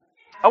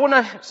I want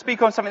to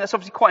speak on something that's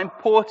obviously quite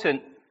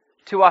important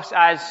to us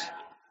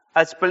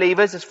as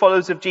believers, as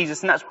followers of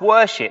Jesus, and that's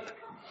worship.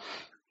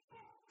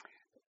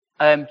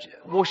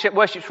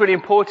 Worship's really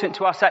important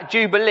to us at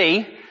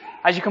Jubilee,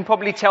 as you can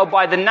probably tell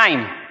by the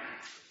name.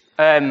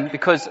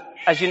 Because,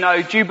 as you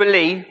know,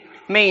 Jubilee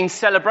means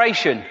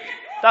celebration,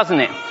 doesn't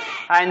it?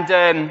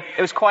 And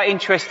it was quite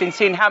interesting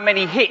seeing how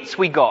many hits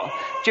we got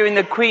during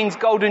the Queen's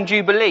Golden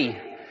Jubilee.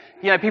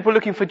 You know, people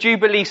looking for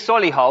Jubilee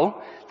Solihull,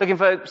 looking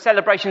for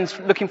celebrations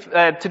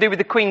to do with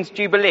the Queen's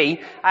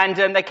Jubilee,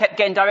 and they kept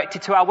getting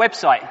directed to our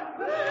website.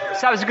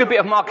 So that was a good bit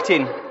of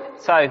marketing.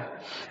 So,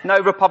 no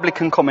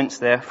Republican comments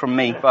there from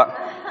me, but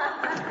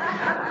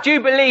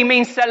Jubilee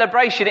means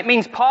celebration, it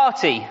means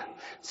party.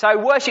 So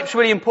worship's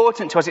really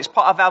important to us, it's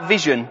part of our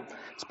vision,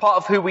 it's part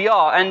of who we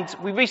are, and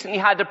we recently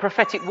had a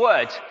prophetic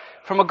word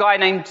from a guy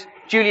named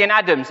Julian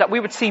Adams that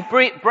we would see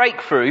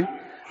breakthrough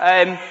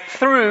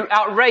through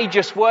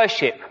outrageous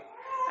worship.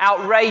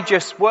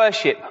 Outrageous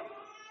worship.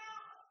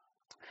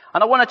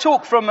 And I want to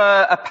talk from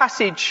a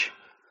passage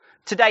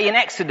today in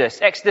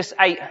Exodus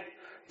 8,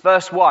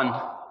 verse 1,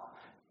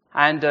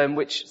 and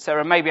which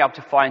Sarah may be able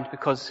to find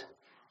because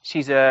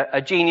she's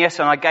a genius,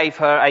 and I gave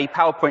her a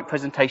PowerPoint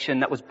presentation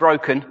that was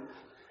broken,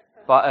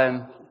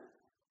 but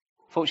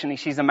fortunately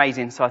she's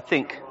amazing, so I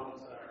think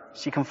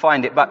she can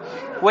find it. But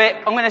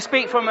I'm going to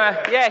speak from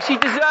she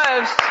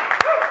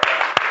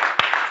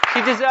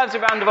deserves a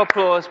round of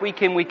applause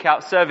week in, week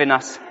out, serving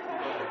us.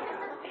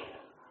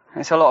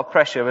 It's a lot of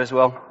pressure as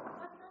well.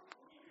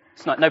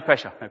 It's no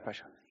pressure.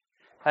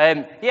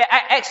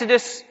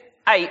 Exodus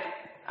 8.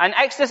 And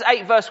Exodus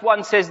 8 verse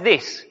 1 says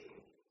this.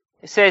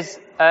 It says,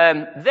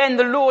 Then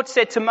the Lord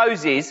said to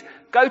Moses,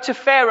 Go to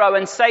Pharaoh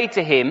and say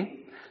to him,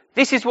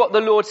 This is what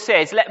the Lord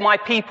says, let my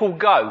people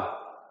go.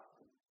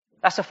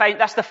 That's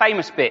the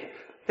famous bit.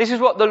 This is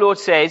what the Lord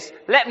says,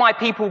 let my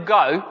people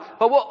go.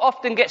 But what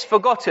often gets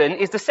forgotten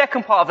is the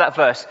second part of that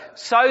verse,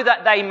 so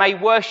that they may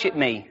worship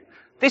me.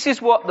 This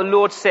is what the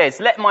Lord says,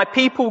 let my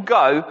people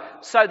go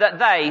so that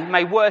they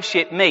may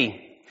worship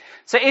me.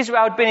 So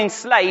Israel had been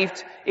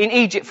enslaved in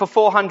Egypt for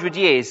 400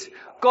 years.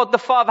 God the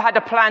Father had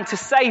a plan to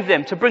save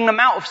them, to bring them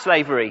out of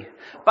slavery.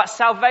 But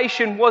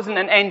salvation wasn't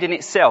an end in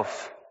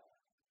itself.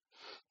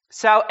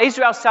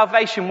 Israel's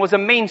salvation was a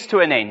means to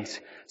an end.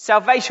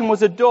 Salvation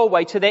was a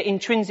doorway to their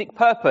intrinsic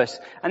purpose.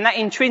 And that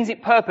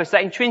intrinsic purpose,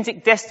 that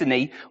intrinsic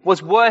destiny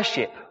was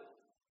worship.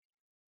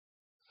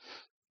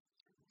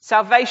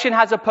 Salvation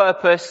has a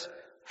purpose.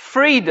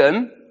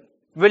 Freedom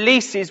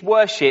releases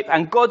worship,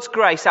 and God's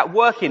grace at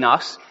work in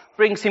us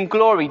brings him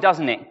glory,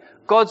 doesn't it?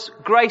 God's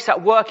grace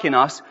at work in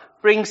us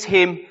brings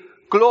him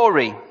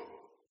glory.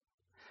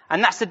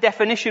 And that's the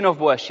definition of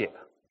worship.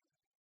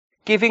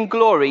 Giving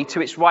glory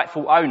to its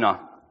rightful owner.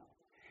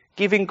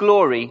 Giving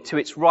glory to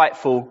its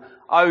rightful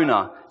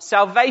owner.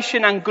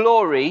 Salvation and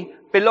glory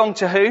belong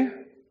to who?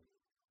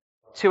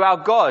 To our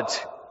God,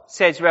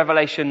 says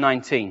Revelation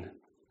 19.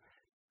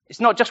 It's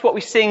not just what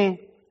we sing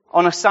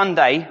on a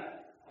Sunday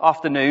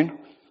afternoon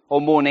or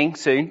morning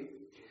soon.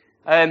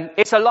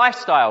 It's a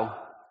lifestyle.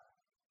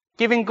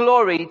 Giving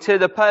glory to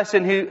the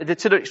person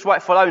to its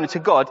rightful owner, to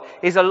God,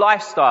 is a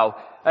lifestyle.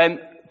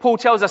 Paul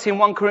tells us in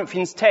 1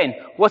 Corinthians 10,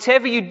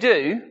 whatever you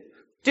do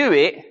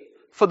it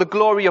for the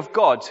glory of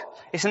God.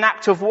 It's an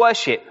act of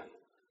worship.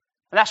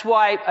 And that's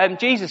why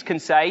Jesus can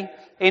say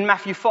in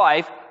Matthew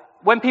 5,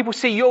 when people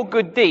see your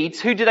good deeds,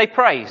 who do they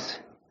praise?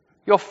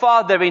 Your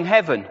Father in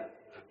heaven.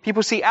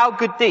 People see our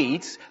good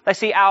deeds, they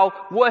see our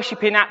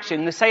worship in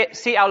action, they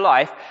see our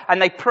life,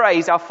 and they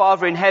praise our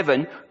Father in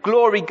heaven.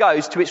 Glory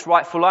goes to its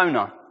rightful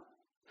owner.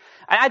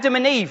 And Adam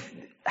and Eve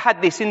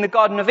had this in the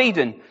Garden of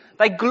Eden.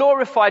 They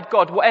glorified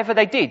God whatever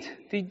they did.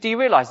 Do you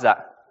realize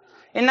that?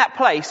 In that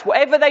place,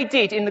 whatever they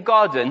did in the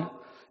garden,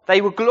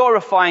 they were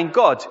glorifying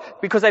God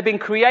because they've been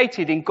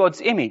created in God's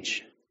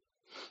image.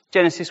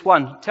 Genesis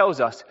 1 tells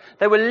us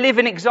they were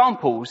living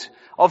examples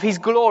of his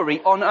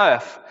glory on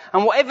earth.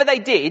 And whatever they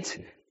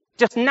did,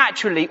 just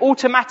naturally,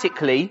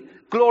 automatically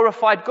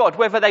glorified God.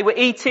 Whether they were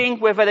eating,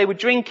 whether they were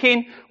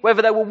drinking,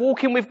 whether they were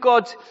walking with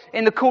God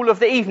in the cool of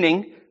the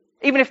evening,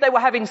 even if they were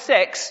having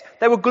sex,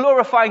 they were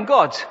glorifying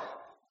God.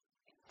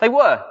 They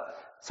were.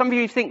 Some of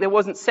you think there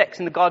wasn't sex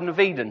in the Garden of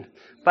Eden.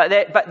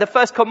 But the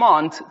first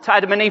command to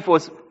Adam and Eve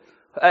was,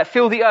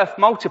 fill the earth,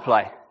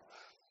 multiply.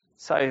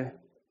 So,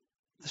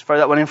 let's throw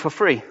that one in for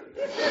free.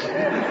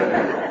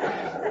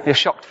 Your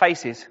shocked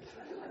faces.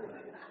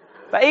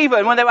 But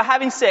even when they were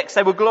having sex,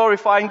 they were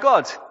glorifying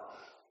God.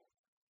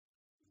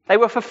 They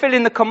were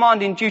fulfilling the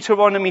command in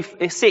Deuteronomy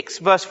 6,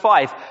 verse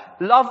 5.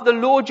 Love the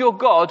Lord your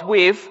God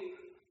with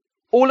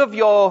all of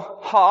your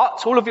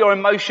heart, all of your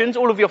emotions,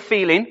 all of your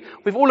feeling,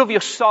 with all of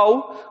your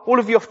soul, all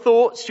of your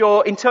thoughts,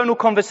 your internal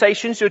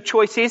conversations, your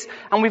choices,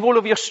 and with all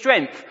of your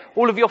strength,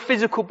 all of your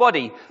physical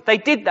body. They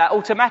did that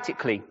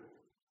automatically.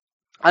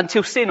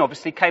 Until sin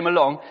obviously came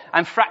along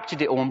and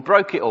fractured it all and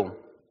broke it all.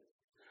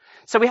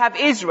 So we have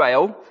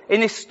Israel in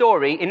this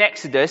story in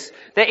Exodus.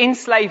 They're in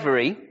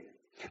slavery.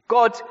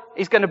 God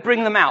is going to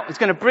bring them out. He's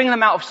going to bring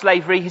them out of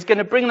slavery. He's going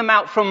to bring them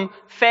out from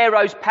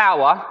Pharaoh's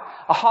power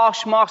a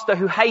harsh master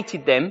who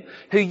hated them,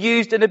 who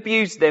used and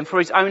abused them for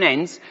his own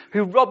ends,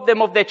 who robbed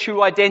them of their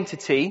true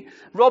identity,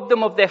 robbed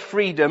them of their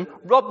freedom,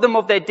 robbed them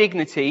of their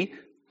dignity,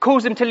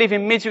 calls them to live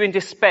in misery and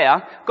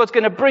despair. God's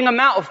going to bring them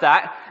out of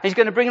that, and he's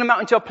going to bring them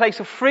out into a place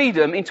of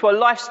freedom, into a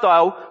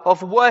lifestyle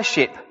of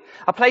worship.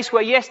 A place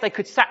where, yes, they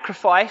could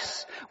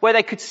sacrifice, where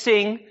they could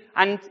sing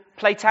and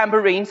play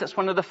tambourines. That's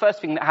one of the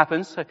first things that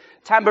happens. So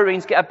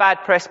tambourines get a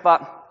bad press,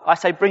 but I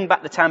say bring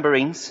back the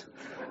tambourines.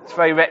 It's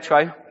very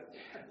retro.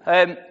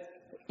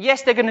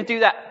 Yes, they're going to do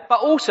that. But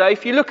also,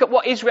 if you look at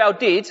what Israel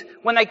did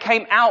when they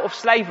came out of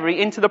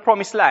slavery into the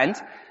promised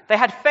land, they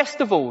had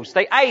festivals.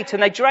 They ate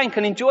and they drank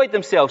and enjoyed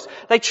themselves.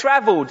 They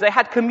travelled. They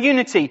had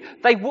community.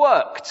 They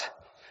worked.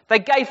 They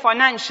gave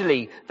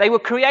financially. They were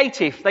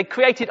creative. They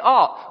created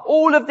art.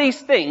 All of these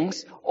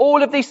things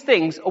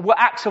were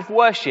acts of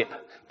worship.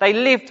 They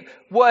lived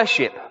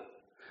worship.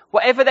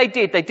 Whatever they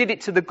did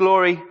it to the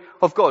glory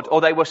of God,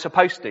 or they were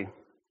supposed to.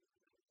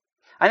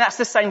 And that's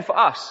the same for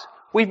us.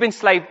 We've been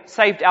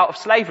saved out of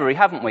slavery,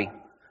 haven't we?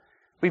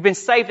 We've been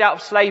saved out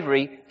of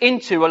slavery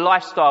into a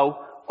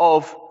lifestyle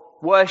of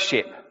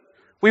worship.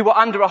 We were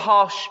under a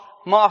harsh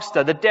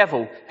master, the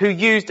devil, who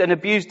used and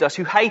abused us,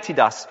 who hated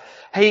us.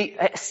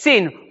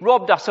 Sin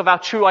robbed us of our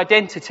true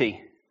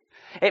identity.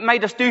 It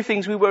made us do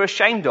things we were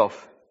ashamed of.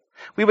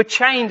 We were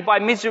chained by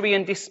misery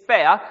and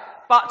despair,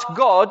 but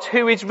God,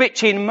 who is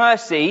rich in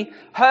mercy,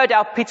 heard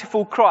our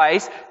pitiful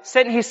cries,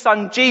 sent his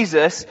son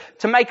Jesus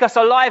to make us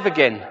alive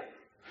again.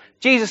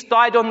 Jesus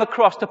died on the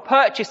cross to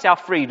purchase our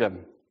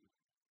freedom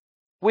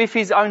with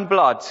his own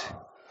blood.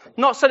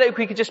 Not so that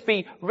we could just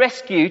be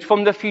rescued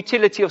from the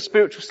futility of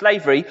spiritual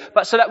slavery,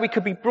 but so that we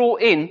could be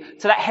brought in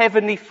to that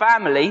heavenly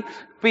family,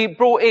 be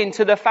brought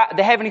into the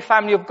heavenly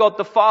family of God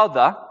the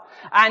Father,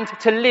 and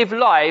to live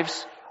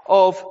lives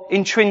of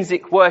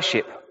intrinsic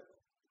worship.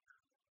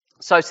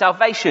 So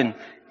salvation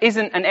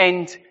isn't an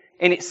end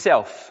in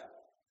itself.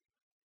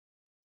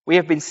 We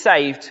have been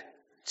saved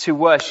to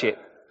worship,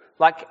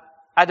 like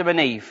Adam and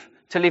Eve,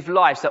 to live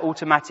lives that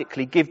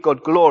automatically give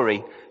God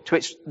glory to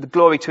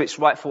its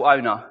rightful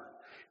owner.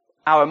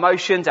 Our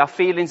emotions, our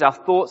feelings, our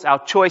thoughts,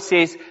 our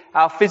choices,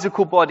 our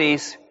physical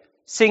bodies,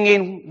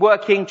 singing,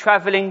 working,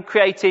 travelling,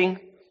 creating,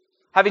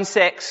 having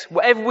sex,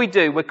 whatever we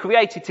do, we're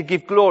created to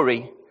give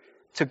glory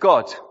to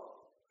God.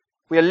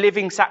 We are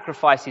living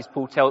sacrifices,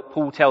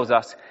 Paul tells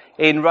us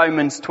in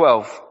Romans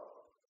 12.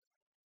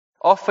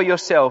 We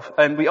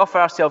offer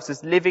ourselves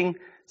as living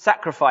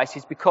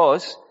sacrifices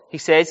because, he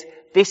says,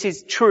 this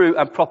is true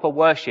and proper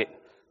worship.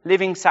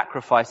 Living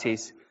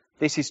sacrifices.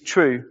 This is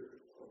true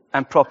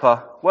and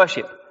proper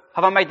worship.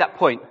 Have I made that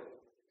point?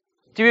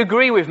 Do you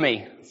agree with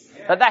me?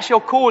 That's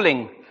your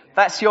calling.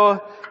 That's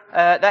your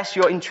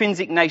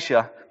intrinsic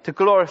nature, to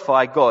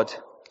glorify God.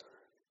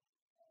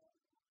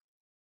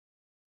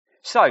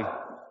 So,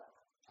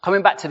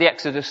 coming back to the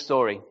Exodus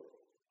story.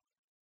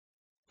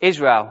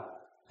 Israel,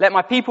 let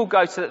my people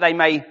go so that they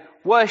may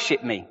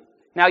worship me.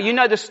 Now, you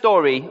know the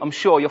story, I'm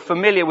sure. You're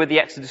familiar with the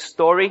Exodus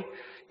story.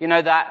 You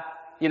know that,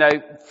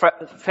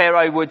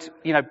 Pharaoh would,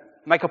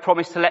 make a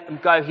promise to let them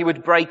go. He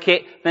would break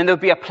it. Then there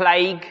would be a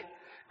plague.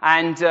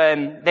 And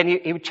then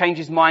he would change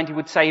his mind. He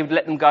would say he would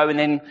let them go. And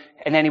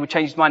then he would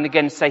change his mind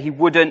again and say he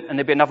wouldn't. And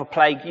there'd be another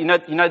plague. You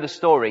know the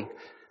story.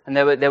 And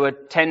there were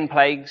 10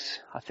 plagues,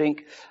 I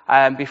think,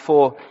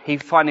 before he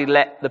finally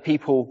let the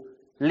people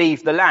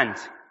leave the land.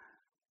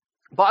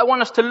 But I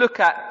want us to look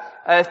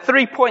at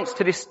 3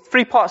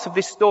 parts of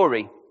this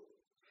story.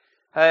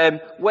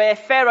 Where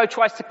Pharaoh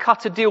tries to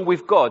cut a deal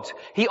with God.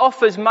 He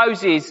offers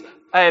Moses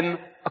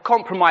a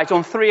compromise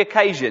on 3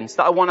 occasions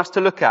that I want us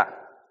to look at.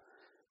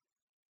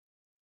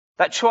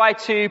 That try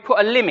to put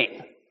a limit,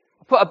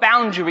 put a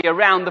boundary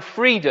around the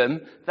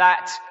freedom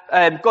that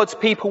God's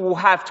people will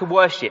have to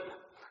worship.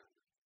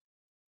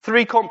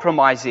 3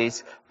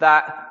 compromises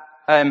that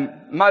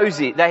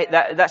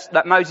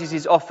Moses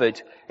is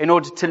offered in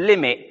order to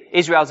limit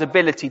Israel's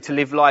ability to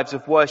live lives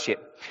of worship.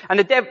 And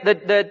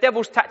the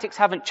devil's tactics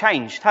haven't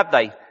changed, have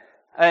they?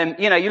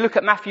 You look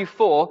at Matthew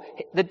 4,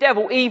 the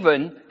devil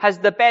even has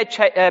the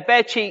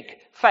bare cheek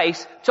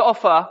face to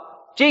offer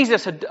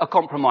Jesus a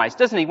compromise,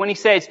 doesn't he? When he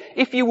says,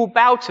 if you will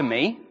bow to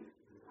me,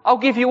 I'll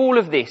give you all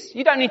of this.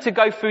 You don't need to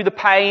go through the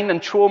pain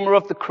and trauma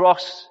of the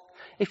cross.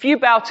 If you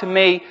bow to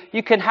me,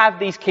 you can have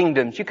these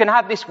kingdoms. You can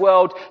have this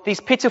world, these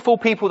pitiful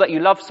people that you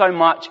love so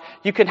much.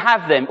 You can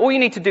have them. All you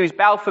need to do is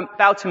bow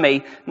to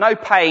me. No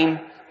pain.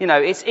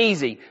 It's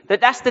easy.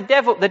 That's the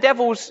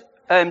devil's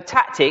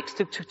tactics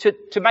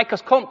to make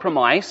us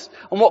compromise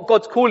on what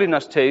God's calling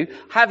us to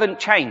haven't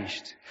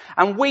changed.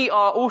 And we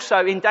are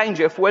also in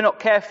danger, if we're not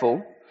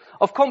careful,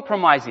 of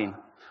compromising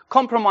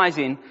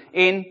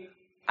in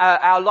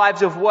our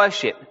lives of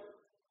worship,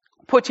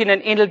 putting an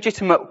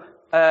illegitimate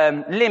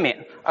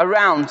limit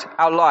around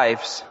our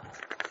lives,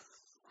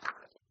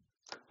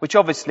 which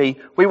obviously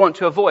we want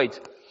to avoid.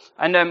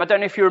 And I don't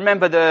know if you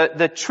remember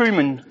the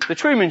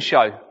Truman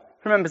Show.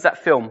 Who remembers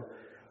that film?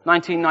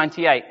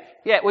 1998.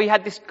 Yeah, we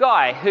had this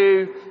guy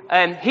who,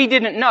 he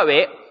didn't know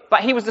it,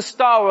 but he was the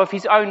star of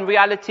his own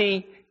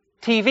reality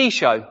TV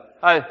show.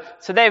 Oh,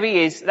 so there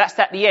he is. That's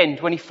at the end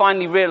when he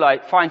finally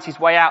finds his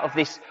way out of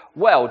this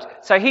world.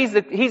 So he's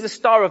the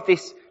star of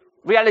this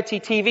reality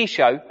TV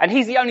show, and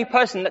he's the only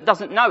person that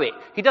doesn't know it.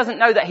 He doesn't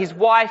know that his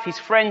wife, his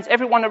friends,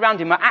 everyone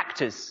around him are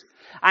actors.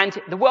 And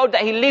the world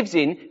that he lives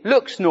in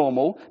looks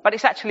normal, but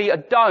it's actually a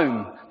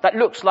dome that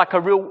looks like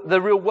the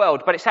real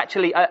world, but it's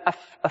actually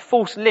a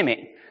false limit.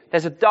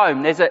 There's a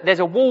dome, there's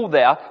a wall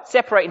there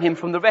separating him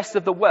from the rest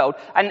of the world,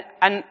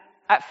 and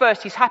at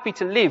first he's happy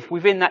to live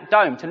within that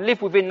dome, to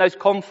live within those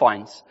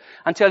confines,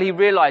 until he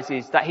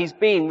realizes that he's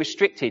being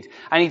restricted,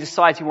 and he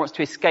decides he wants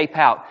to escape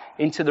out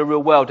into the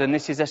real world. And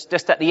this is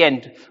just at the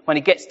end, when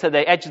he gets to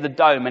the edge of the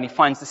dome and he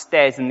finds the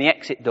stairs and the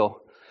exit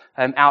door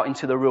out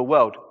into the real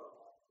world.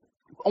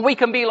 And we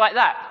can be like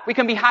that. We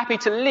can be happy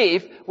to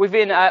live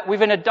within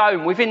a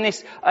dome, within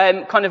this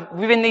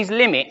within these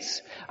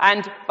limits.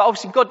 But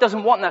obviously God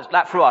doesn't want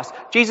that for us.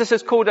 Jesus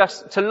has called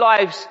us to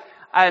lives,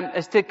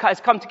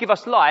 has come to give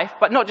us life,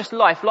 but not just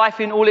life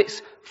in all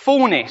its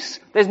fullness.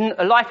 There's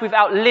a life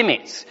without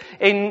limits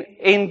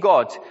in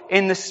God,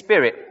 in the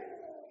Spirit.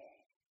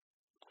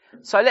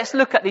 So let's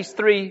look at these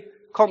three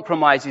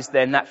compromises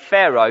then that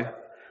Pharaoh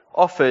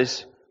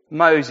offers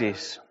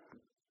Moses.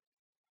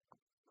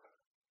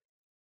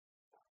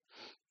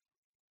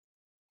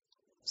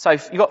 So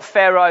you've got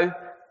Pharaoh.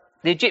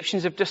 The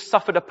Egyptians have just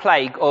suffered a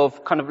plague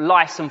of kind of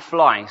lice and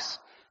flies.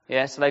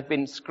 Yeah, so they've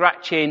been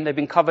scratching, they've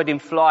been covered in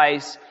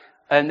flies.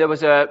 And there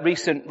was a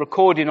recent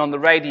recording on the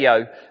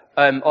radio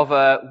of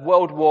a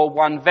World War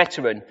I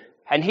veteran.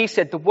 And he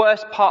said the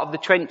worst part of the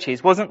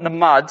trenches wasn't the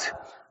mud,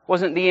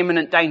 wasn't the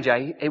imminent danger,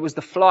 it was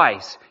the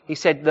flies. He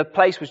said the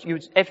place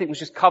everything was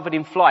just covered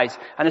in flies.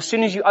 And as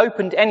soon as you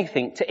opened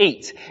anything to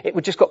eat, it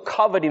would just got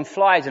covered in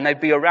flies, and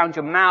they'd be around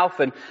your mouth.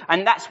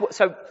 And that's what,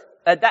 so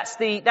that's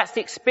the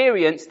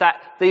experience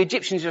that the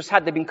Egyptians just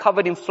had. They've been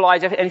covered in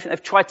flies. Anything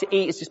they've tried to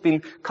eat has just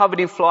been covered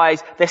in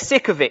flies. They're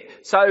sick of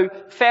it. So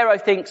Pharaoh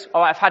thinks,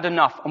 all right, I've had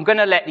enough. I'm going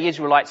to let the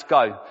Israelites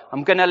go.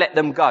 I'm going to let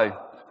them go.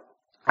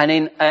 And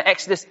in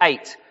Exodus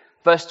 8,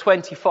 verse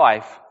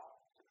 25,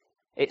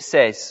 it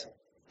says,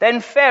 "Then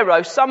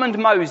Pharaoh summoned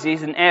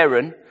Moses and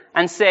Aaron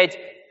and said,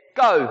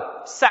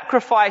 'Go,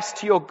 sacrifice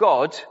to your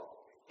God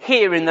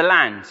here in the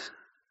land.'"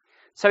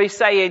 So he's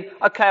saying,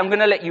 okay, I'm going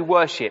to let you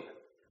worship,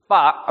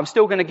 but I'm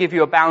still going to give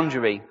you a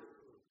boundary.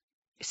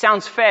 It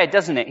sounds fair,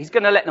 doesn't it? He's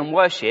going to let them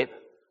worship.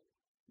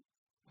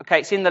 Okay,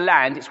 it's in the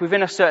land, it's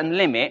within a certain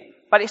limit,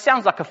 but it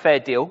sounds like a fair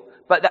deal.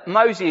 But that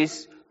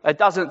Moses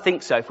doesn't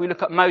think so. If we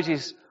look at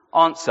Moses'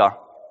 answer,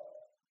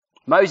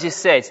 Moses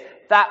says,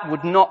 that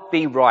would not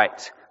be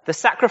right. The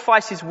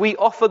sacrifices we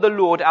offer the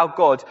Lord our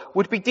God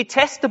would be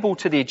detestable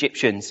to the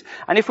Egyptians.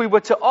 And if we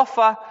were to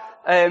offer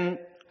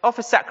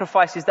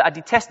sacrifices that are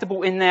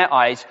detestable in their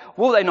eyes,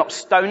 will they not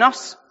stone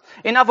us?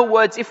 In other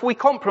words, if we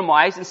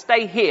compromise and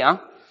stay here,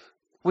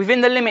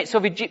 within the limits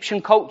of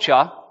Egyptian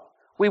culture,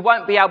 we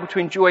won't be able to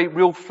enjoy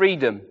real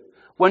freedom.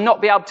 We'll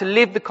not be able to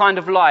live the kind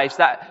of lives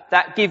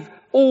that give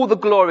all the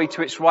glory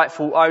to its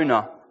rightful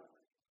owner.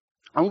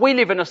 And we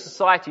live in a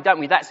society, don't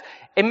we, that's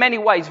in many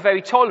ways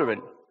very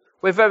tolerant.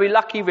 We're very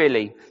lucky,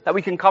 really, that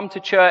we can come to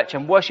church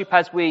and worship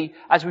as we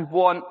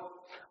want,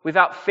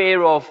 without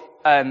fear of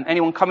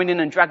anyone coming in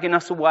and dragging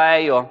us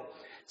away.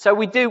 So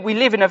we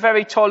live in a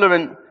very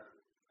tolerant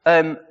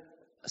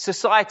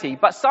society.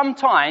 But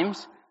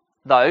sometimes,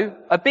 though,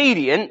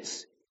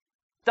 obedience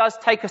does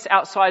take us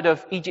outside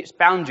of Egypt's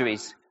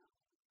boundaries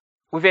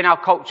within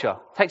our culture.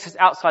 Takes us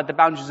outside the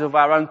boundaries of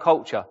our own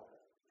culture.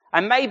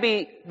 And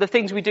maybe the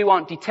things we do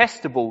aren't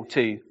detestable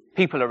to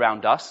people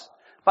around us,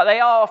 but they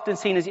are often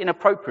seen as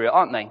inappropriate,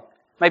 aren't they?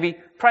 Maybe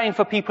praying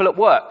for people at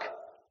work.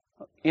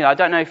 You know, I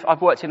don't know if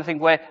I've worked in anything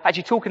where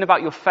actually talking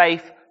about your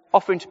faith,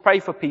 offering to pray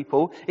for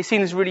people, is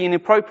seen as really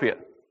inappropriate.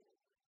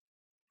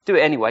 Do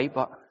it anyway,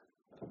 but...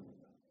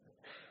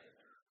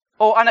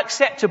 Or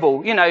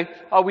unacceptable, you know,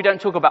 we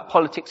don't talk about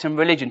politics and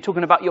religion.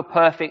 Talking about your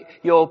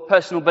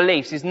personal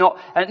beliefs is not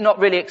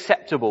really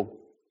acceptable.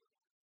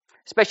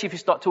 Especially if you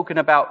start talking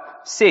about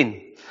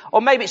sin.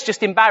 Or maybe it's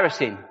just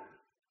embarrassing.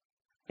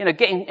 You know,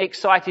 getting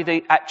excited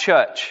at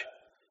church.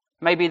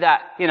 Maybe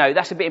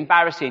that's a bit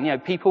embarrassing. You know,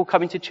 people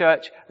coming to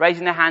church,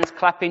 raising their hands,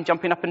 clapping,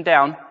 jumping up and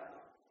down.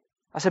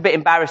 That's a bit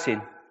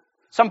embarrassing.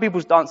 Some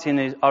people's dancing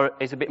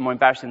is a bit more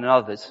embarrassing than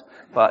others.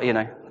 But, you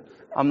know,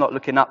 I'm not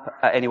looking up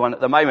at anyone at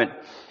the moment.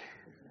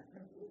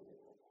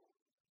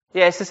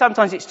 Yeah, so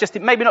sometimes it's just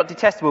maybe not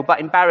detestable, but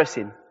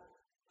embarrassing.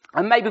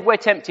 And maybe we're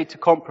tempted to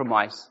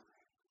compromise,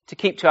 to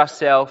keep to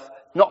ourselves,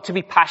 not to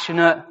be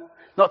passionate,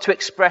 not to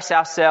express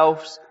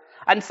ourselves.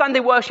 And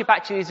Sunday worship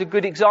actually is a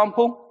good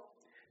example.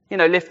 You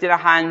know, lifting our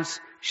hands,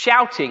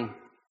 shouting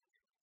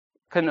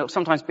can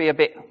sometimes be a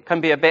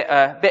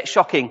bit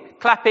shocking.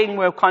 Clapping,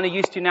 we're kind of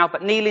used to now,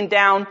 but kneeling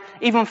down,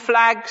 even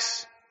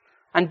flags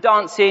and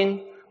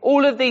dancing,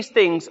 all of these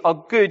things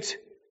are good,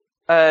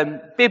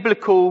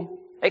 biblical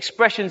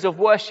expressions of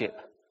worship.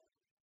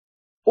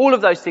 All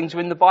of those things are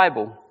in the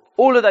Bible.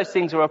 All of those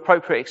things are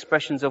appropriate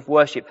expressions of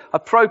worship,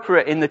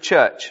 appropriate in the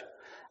church.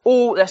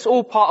 That's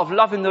all part of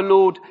loving the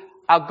Lord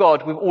our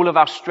God with all of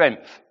our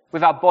strength,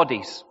 with our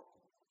bodies.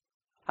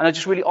 And I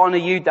just really honour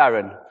you,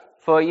 Darren,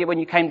 for when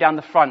you came down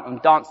the front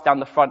and danced down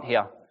the front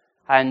here.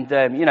 And,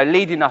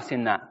 leading us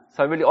in that.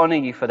 So I really honour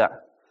you for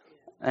that.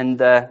 And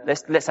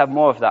let's have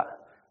more of that.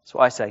 That's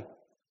what I say.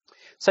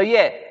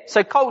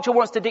 So culture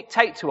wants to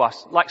dictate to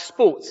us, like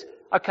sports.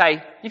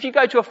 Okay, if you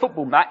go to a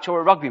football match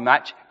or a rugby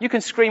match, you can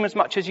scream as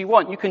much as you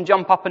want. You can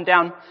jump up and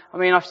down. I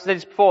mean, I've said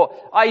this before.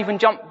 I even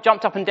jumped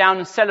up and down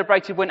and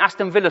celebrated when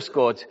Aston Villa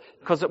scored,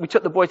 because we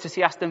took the boys to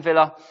see Aston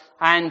Villa,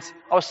 and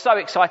I was so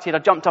excited. I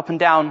jumped up and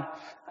down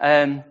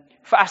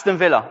for Aston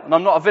Villa, and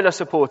I'm not a Villa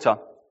supporter.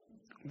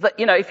 But,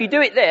 if you do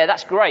it there,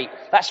 that's great.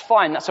 That's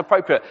fine. That's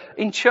appropriate.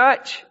 In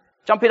church,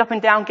 jumping up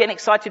and down, getting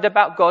excited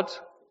about God.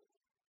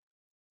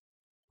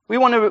 We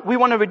want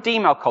to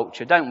redeem our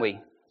culture, don't we?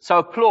 So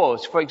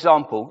applause, for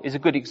example, is a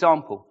good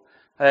example.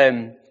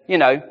 We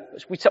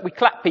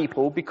clap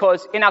people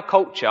because in our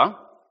culture,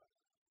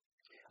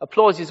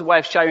 applause is a way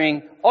of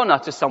showing honour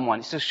to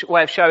someone. It's a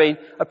way of showing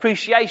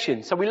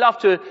appreciation. So we love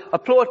to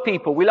applaud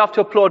people. We love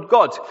to applaud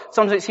God.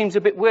 Sometimes it seems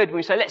a bit weird when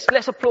we say,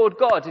 let's applaud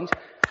God. And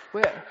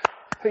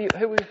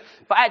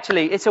but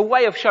actually, it's a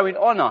way of showing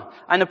honour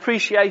and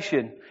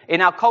appreciation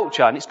in our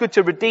culture. And it's good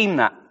to redeem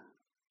that.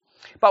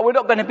 But we're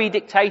not going to be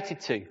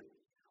dictated to.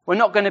 We're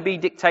not going to be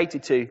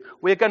dictated to.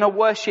 We're going to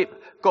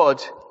worship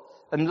God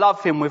and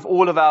love Him with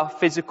all of our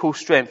physical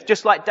strength.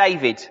 Just like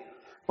David,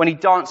 when he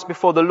danced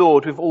before the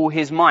Lord with all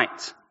his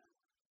might.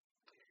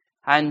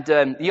 And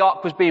the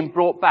ark was being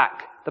brought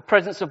back. The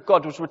presence of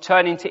God was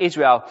returning to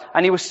Israel.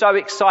 And he was so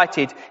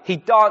excited. He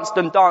danced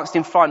and danced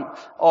in front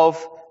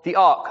of the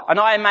ark. And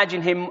I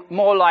imagine him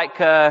more like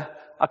a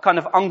kind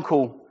of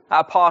uncle at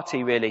a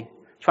party, really.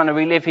 Trying to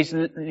relive his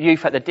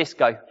youth at the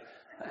disco.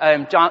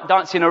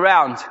 Dancing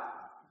around.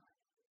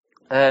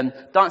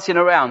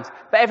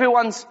 But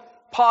everyone's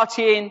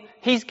partying.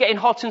 He's getting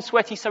hot and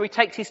sweaty, so he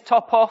takes his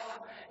top off.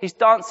 He's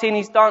dancing.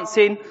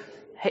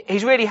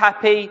 He's really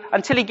happy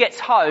until he gets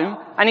home,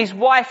 and his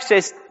wife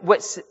says,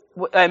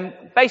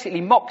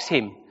 basically mocks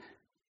him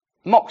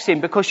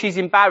because she's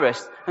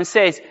embarrassed, and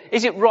says,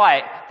 "Is it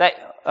right that?"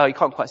 Oh, you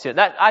can't quite see it.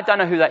 I don't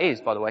know who that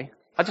is, by the way.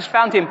 I just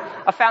found him.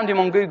 I found him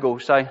on Google,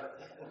 so.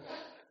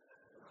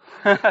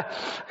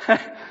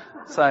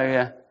 So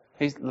yeah.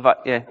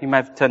 He may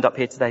have turned up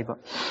here today, but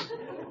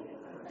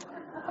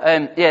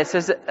it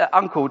says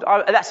uncle.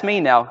 That's me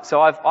now. So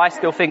I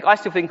still think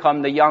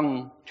I'm the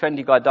young,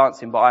 trendy guy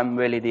dancing, but I'm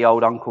really the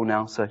old uncle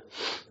now. So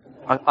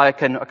I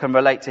can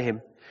relate to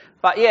him.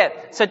 But yeah,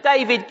 so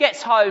David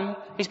gets home.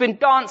 He's been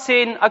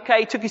dancing.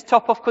 Okay, took his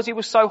top off because he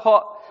was so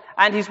hot,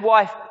 and his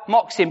wife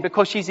mocks him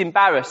because she's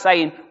embarrassed,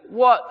 saying,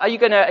 "What are you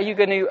going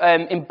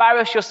to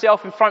embarrass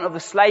yourself in front of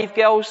the slave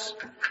girls?"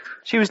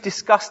 She was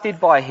disgusted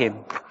by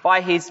him,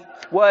 by his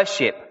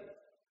worship.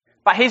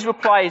 But his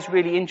reply is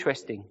really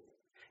interesting.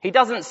 He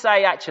doesn't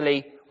say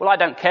actually, "Well, I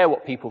don't care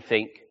what people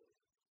think."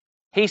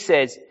 He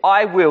says,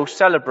 "I will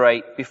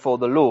celebrate before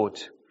the Lord.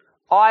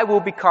 I will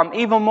become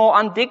even more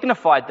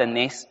undignified than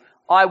this.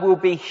 I will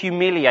be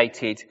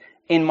humiliated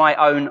in my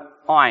own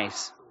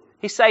eyes."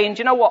 He's saying, "Do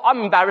you know what?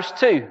 I'm embarrassed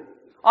too.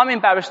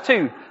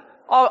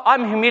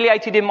 I'm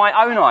humiliated in my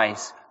own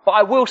eyes, but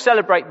I will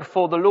celebrate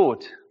before the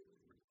Lord."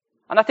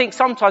 And I think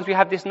sometimes we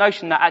have this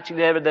notion that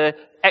actually there are the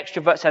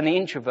extroverts and the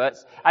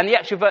introverts, and the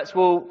extroverts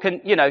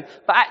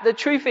but the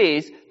truth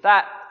is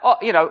that,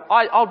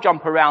 I'll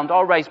jump around,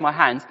 I'll raise my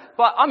hands,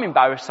 but I'm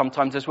embarrassed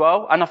sometimes as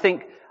well, and I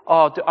think,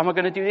 am I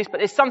going to do this? But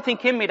there's something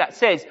in me that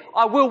says,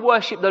 I will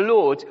worship the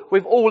Lord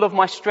with all of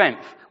my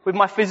strength, with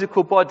my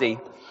physical body.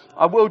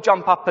 I will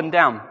jump up and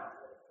down.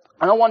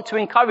 And I want to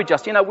encourage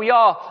us, we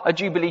are a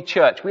Jubilee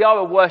church, we are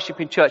a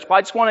worshipping church, but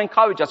I just want to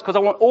encourage us because I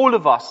want all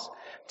of us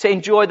to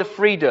enjoy the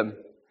freedom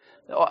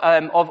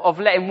of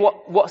letting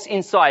what's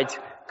inside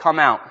come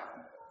out.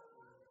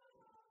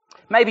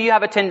 Maybe you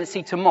have a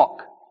tendency to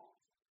mock.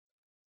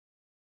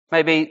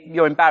 Maybe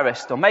you're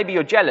embarrassed, or maybe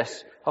you're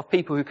jealous of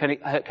people who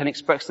can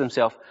express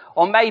themselves,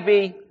 or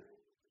maybe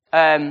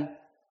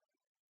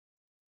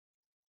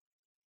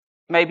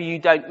you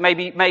don't.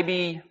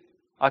 Maybe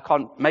I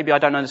can't. Maybe I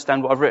don't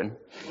understand what I've written,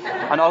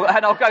 and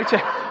I'll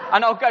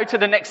go to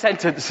the next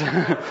sentence.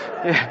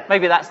 Yeah,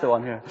 maybe that's the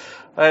one. Yeah.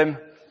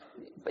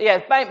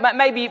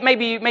 Maybe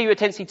you're a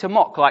tendency to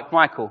mock like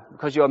Michael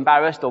because you're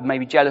embarrassed or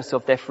maybe jealous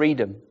of their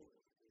freedom.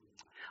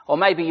 Or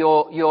maybe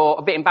you're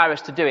a bit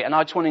embarrassed to do it, and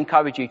I just want to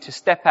encourage you to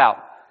step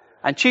out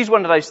and choose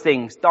one of those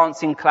things,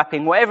 dancing,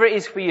 clapping, whatever it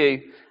is for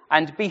you,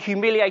 and be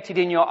humiliated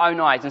in your own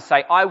eyes and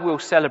say, "I will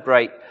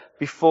celebrate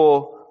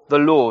before the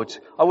Lord.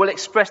 I will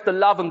express the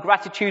love and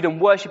gratitude and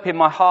worship in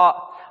my heart,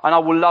 and I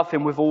will love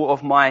Him with all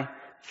of my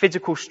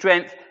physical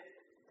strength."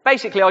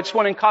 Basically, I just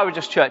want to encourage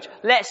us, church.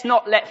 Let's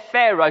not let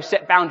Pharaoh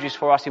set boundaries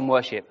for us in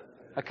worship.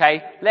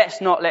 Okay? Let's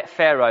not let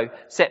Pharaoh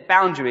set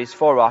boundaries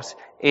for us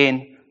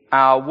in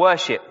our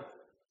worship.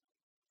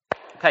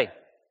 Okay.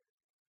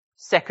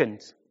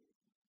 Second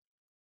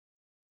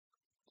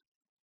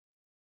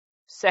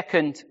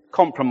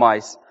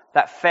compromise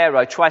that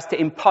Pharaoh tries to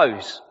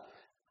impose.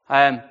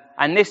 And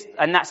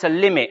that's a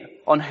limit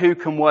on who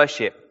can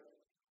worship.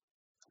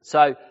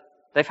 So,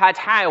 they've had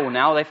hail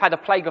now. They've had a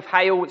plague of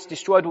hail. It's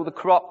destroyed all the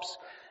crops.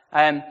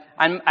 And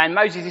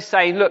Moses is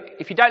saying, look,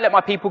 if you don't let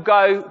my people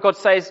go, God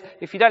says,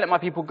 if you don't let my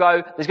people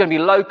go, there's going to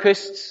be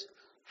locusts.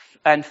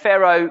 And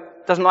Pharaoh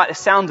doesn't like the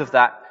sound of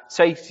that.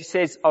 So he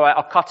says, all right,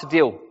 I'll cut a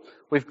deal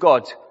with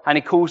God. And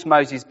he calls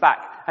Moses back.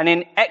 And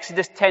in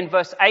Exodus 10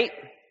 verse 8,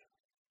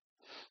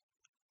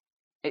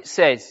 it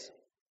says,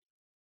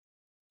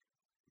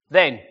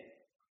 then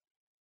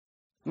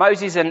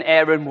Moses and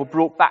Aaron were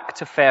brought back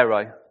to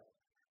Pharaoh.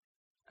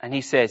 And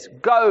he says,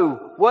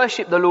 go,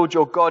 worship the Lord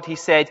your God, he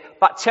said,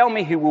 but tell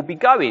me who will be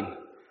going.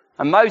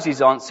 And Moses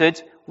answered,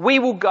 we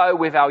will go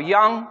with our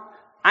young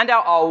and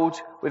our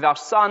old, with our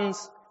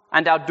sons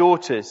and our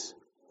daughters,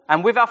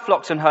 and with our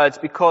flocks and herds,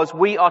 because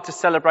we are to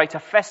celebrate a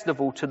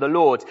festival to the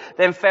Lord.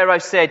 Then Pharaoh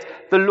said,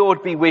 the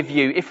Lord be with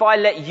you. If I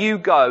let you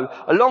go,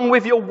 along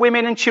with your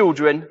women and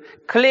children,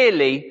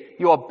 clearly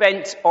you are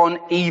bent on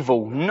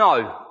evil.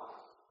 No,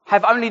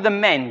 have only the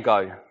men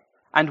go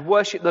and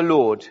worship the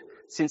Lord,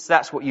 since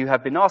that's what you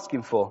have been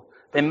asking for.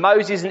 Then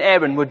Moses and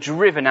Aaron were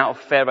driven out of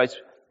Pharaoh's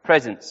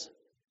presence.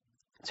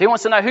 So he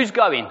wants to know who's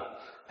going.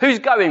 Who's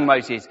going,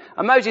 Moses?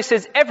 And Moses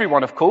says,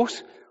 everyone, of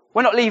course.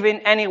 We're not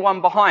leaving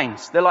anyone behind.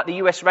 They're like the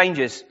US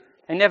Rangers.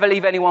 They never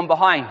leave anyone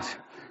behind.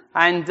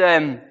 And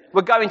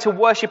we're going to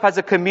worship as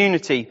a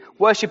community.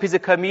 Worship is a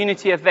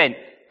community event.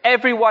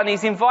 Everyone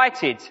is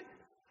invited.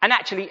 And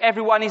actually,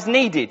 everyone is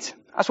needed.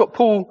 That's what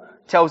Paul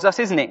tells us,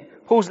 isn't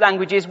it? Paul's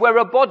language is, we're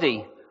a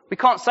body. We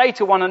can't say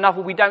to one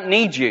another, we don't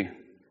need you.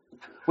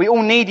 We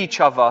all need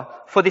each other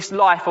for this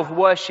life of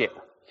worship.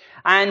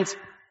 And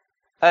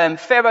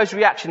Pharaoh's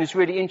reaction is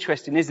really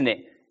interesting, isn't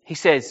it? He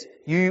says,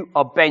 you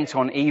are bent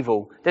on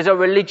evil. There's a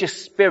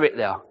religious spirit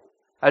there.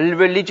 A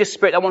religious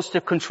spirit that wants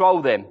to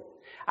control them.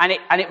 And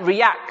it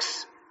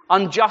reacts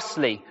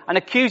unjustly and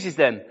accuses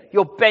them.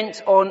 You're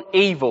bent on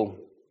evil.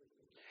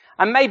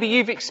 And maybe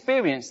you've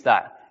experienced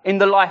that in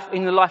the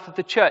life of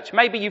the church.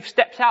 Maybe you've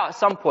stepped out at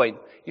some point.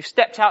 You've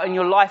stepped out in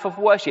your life of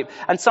worship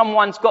and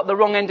someone's got the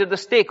wrong end of the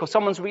stick, or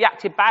someone's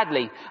reacted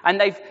badly and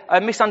they've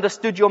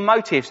misunderstood your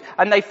motives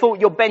and they thought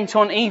you're bent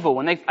on evil,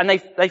 and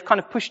they've kind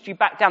of pushed you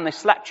back down. They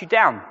slapped you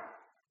down.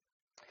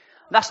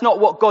 That's not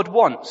what God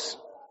wants.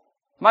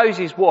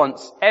 Moses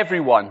wants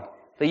everyone,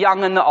 the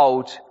young and the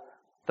old,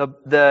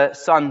 the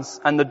sons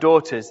and the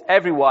daughters.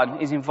 Everyone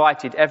is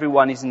invited.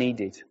 Everyone is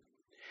needed.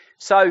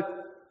 So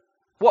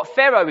what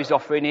Pharaoh is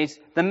offering is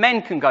the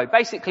men can go.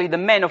 Basically, the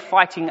men of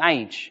fighting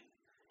age.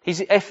 He's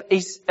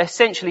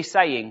essentially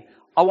saying,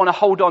 I want to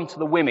hold on to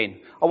the women.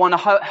 I want to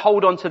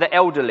hold on to the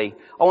elderly.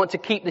 I want to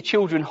keep the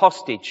children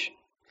hostage.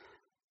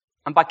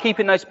 And by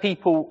keeping those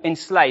people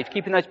enslaved,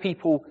 keeping those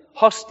people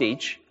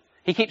hostage,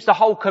 he keeps the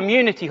whole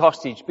community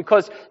hostage,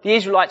 because the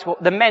Israelites,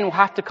 the men will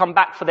have to come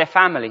back for their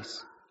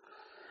families.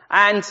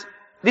 And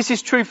this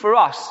is true for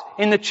us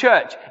in the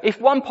church. If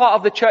one part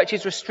of the church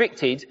is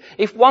restricted,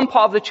 if one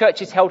part of the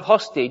church is held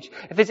hostage,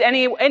 if there's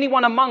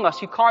anyone among us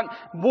who can't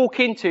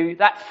walk into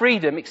that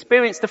freedom,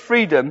 experience the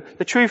freedom,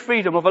 the true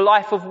freedom of a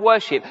life of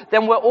worship,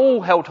 then we're all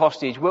held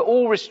hostage. We're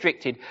all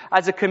restricted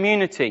as a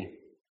community.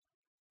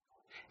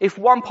 If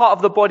one part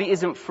of the body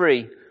isn't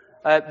free,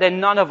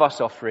 then none of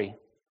us are free.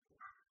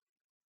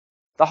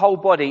 The whole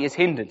body is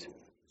hindered.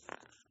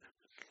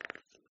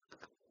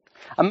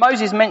 And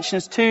Moses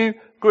mentions two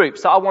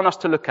groups that I want us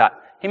to look at.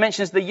 He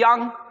mentions the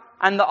young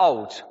and the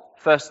old,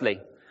 firstly.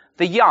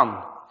 The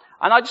young.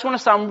 And I just want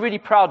to say I'm really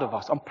proud of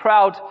us. I'm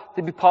proud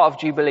to be part of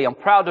Jubilee. I'm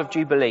proud of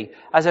Jubilee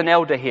as an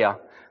elder here.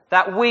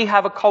 That we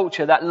have a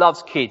culture that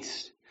loves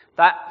kids,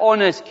 that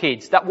honours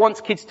kids, that wants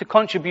kids to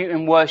contribute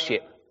in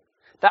worship,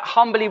 that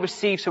humbly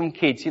receives from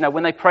kids,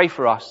 when they pray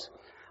for us,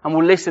 and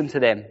will listen to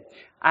them.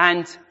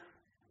 And,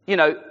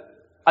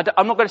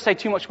 I'm not going to say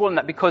too much more than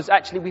that, because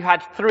actually we've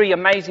had 3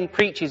 amazing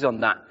preachers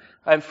on that.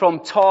 From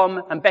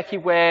Tom and Becky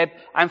Webb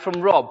and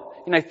from Rob.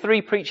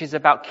 3 preachers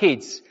about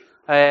kids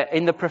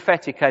in the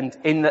prophetic and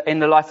in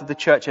the life of the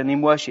church and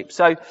in worship.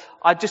 So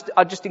I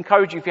just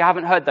encourage you, if you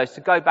haven't heard those,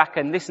 to go back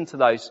and listen to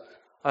those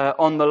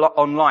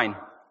online.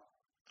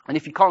 And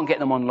if you can't get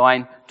them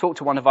online, talk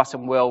to one of us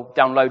and we'll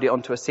download it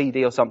onto a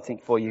CD or something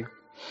for you.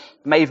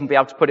 May even be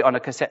able to put it on a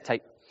cassette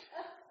tape.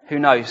 Who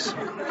knows?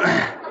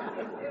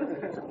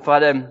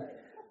 But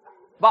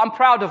I'm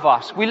proud of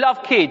us. We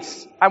love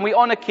kids and we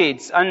honour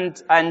kids.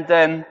 And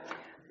there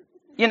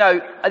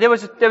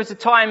was a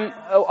time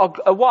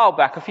a while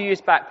back, a few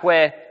years back,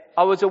 where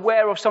I was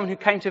aware of someone who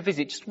came to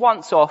visit just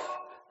once off,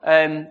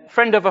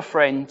 friend of a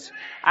friend,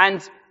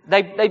 and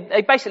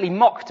they basically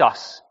mocked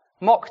us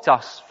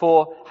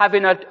for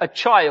having a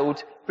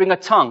child bring a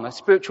tongue, a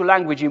spiritual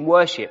language in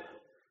worship.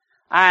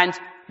 And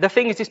the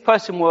thing is, this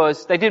person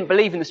they didn't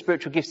believe in the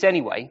spiritual gifts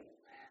anyway,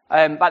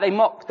 but they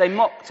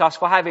mocked us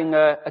for having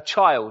a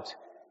child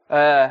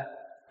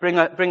bring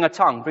a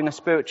tongue, bring a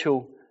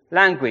spiritual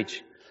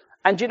language.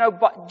 And do you know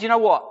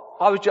what?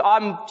 I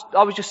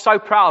was just so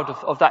proud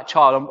of that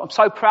child. I'm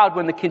so proud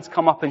when the kids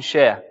come up and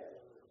share.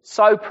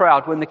 So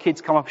proud when the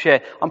kids come up and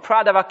share. I'm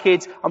proud of our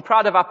kids. I'm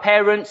proud of our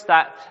parents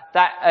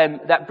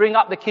that bring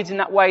up the kids in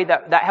that way,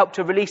 that help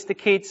to release the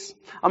kids.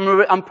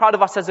 I'm proud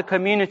of us as a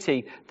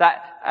community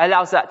that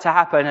allows that to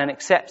happen and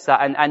accepts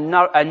that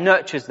and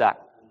nurtures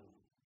that.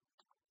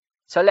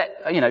 So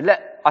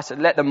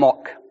let them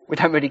mock. We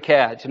don't really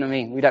care. Do you know what I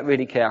mean? We don't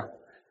really care.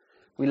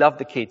 We love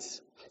the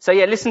kids. So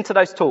yeah, listen to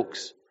those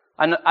talks.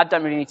 And I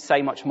don't really need to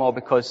say much more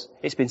because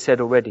it's been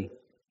said already.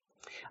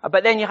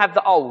 But then you have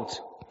the old.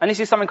 And this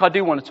is something I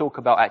do want to talk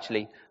about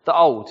actually. The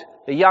old.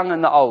 The young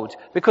and the old.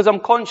 Because I'm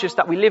conscious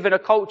that we live in a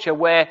culture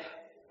where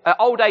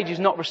old age is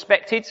not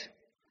respected.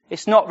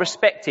 It's not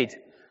respected.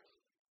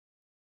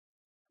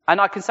 And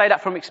I can say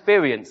that from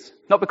experience.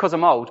 Not because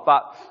I'm old,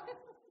 but,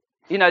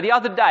 the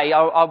other day,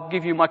 I'll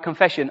give you my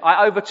confession.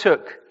 I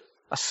overtook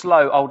a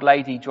slow old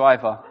lady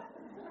driver.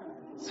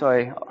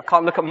 Sorry, I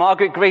can't look at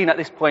Margaret Green at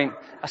this point.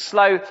 A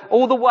slow,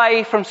 all the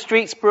way from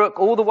Streetsbrook,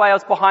 all the way I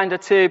was behind her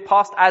too,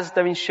 past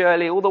Asda in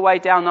Shirley, all the way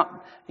down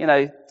up,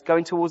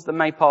 going towards the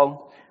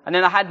Maypole. And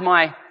then I had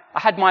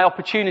my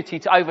opportunity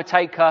to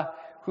overtake her.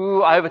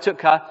 Ooh, I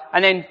overtook her.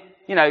 And then,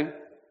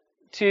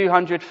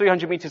 200,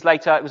 300 meters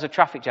later, it was a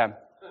traffic jam.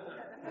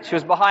 She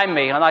was behind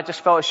me and I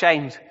just felt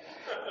ashamed.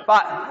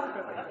 But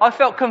I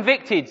felt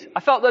convicted. I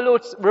felt the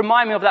Lord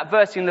remind me of that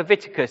verse in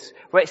Leviticus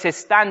where it says,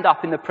 stand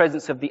up in the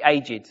presence of the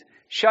aged.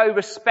 Show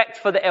respect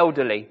for the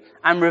elderly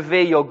and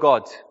revere your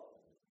God.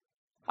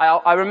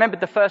 I remembered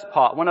the first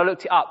part. When I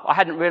looked it up, I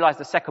hadn't realized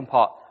the second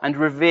part. And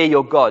revere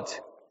your God.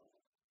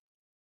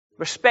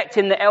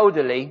 Respecting the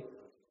elderly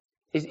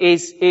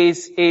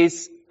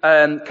is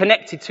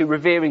connected to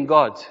revering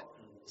God.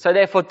 So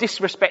therefore,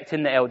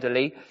 disrespecting the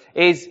elderly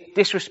is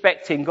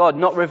disrespecting God,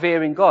 not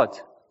revering God.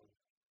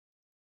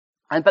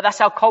 But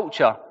that's our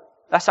culture.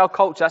 That's our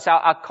culture. That's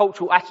our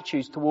cultural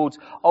attitudes towards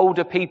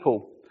older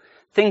people.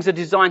 Things are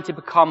designed to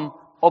become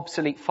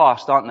obsolete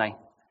fast, aren't they?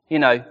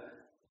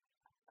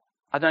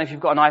 I don't know if you've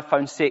got an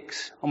iPhone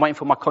 6. I'm waiting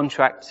for my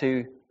contract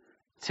to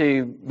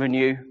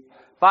renew.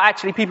 But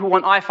actually people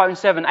want iPhone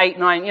 7, 8,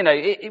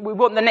 9, we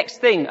want the next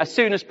thing as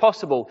soon as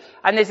possible.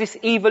 And there's this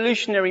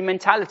evolutionary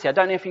mentality. I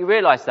don't know if you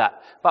realize that,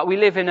 but we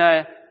live in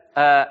a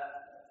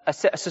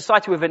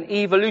society with an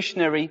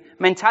evolutionary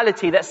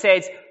mentality that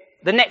says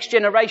the next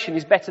generation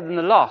is better than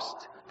the last.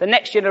 The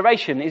next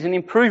generation is an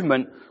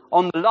improvement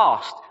on the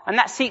last. And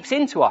that seeps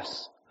into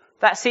us.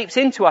 It seeps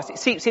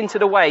into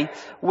the way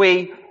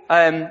we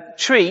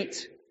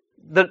treat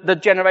the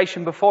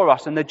generation before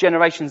us and the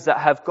generations that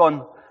have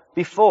gone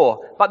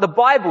before. But the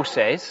Bible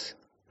says,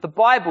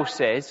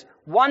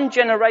 one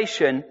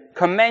generation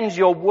commends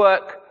your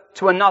work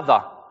to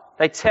another.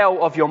 They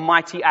tell of your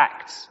mighty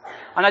acts.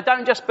 And I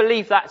don't just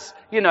believe that's,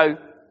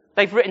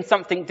 they've written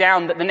something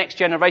down that the next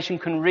generation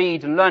can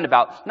read and learn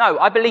about. No,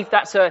 I believe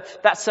that's a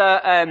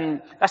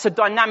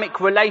dynamic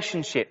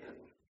relationship.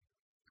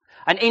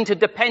 An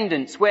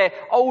interdependence where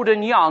old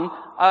and young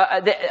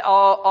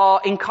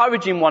are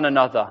encouraging one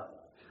another.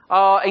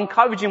 Are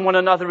encouraging one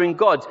another in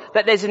God.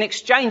 That there's an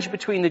exchange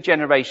between the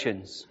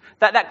generations.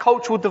 That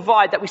cultural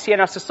divide that we see in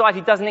our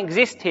society doesn't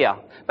exist here.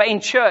 But in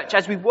church,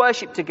 as we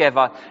worship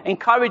together,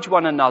 encourage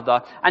one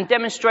another and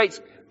demonstrate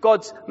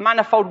God's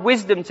manifold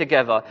wisdom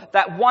together.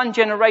 That one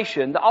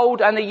generation, the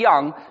old and the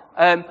young,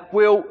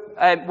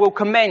 will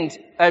commend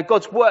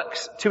God's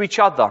works to each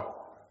other.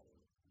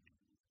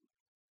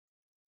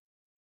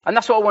 And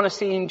that's what I want to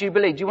see in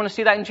Jubilee. Do you want to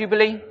see that in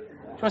Jubilee?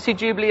 Do you want to see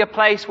Jubilee a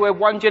place where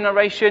one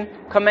generation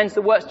commends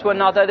the works to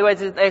another?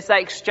 There's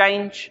that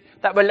exchange,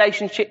 that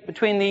relationship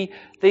between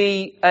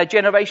the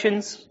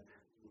generations.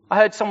 I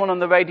heard someone on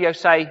the radio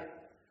say,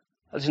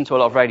 I listen to a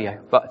lot of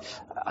radio, but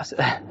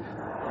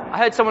I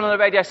heard someone on the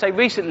radio say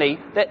recently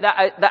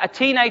that a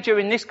teenager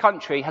in this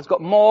country has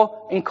got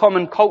more in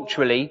common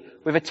culturally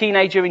with a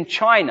teenager in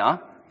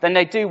China than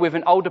they do with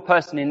an older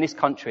person in this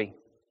country.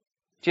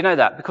 Do you know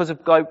that? Because of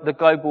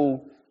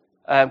the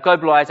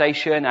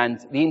globalization and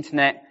the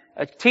internet,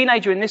 a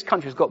teenager in this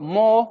country has got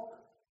more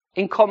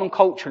in common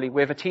culturally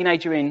with a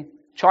teenager in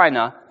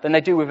China than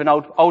they do with an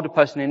older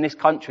person in this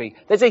country.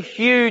 There's a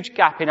huge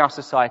gap in our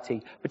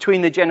society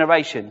between the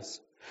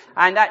generations.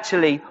 And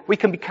actually, we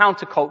can be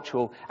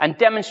countercultural and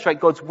demonstrate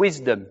God's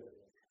wisdom.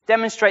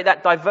 Demonstrate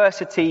that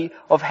diversity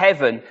of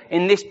heaven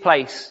in this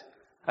place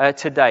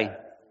today.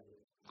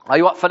 Are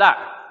you up for that?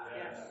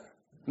 Yes.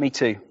 Me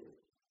too.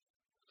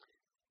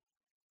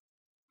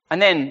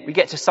 And then we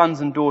get to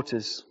sons and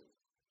daughters.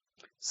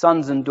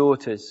 Sons and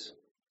daughters.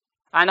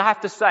 And I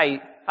have to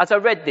say, as I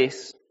read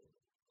this,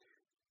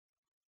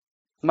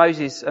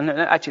 Moses, and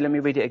actually let me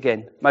read it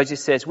again.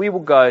 Moses says, we will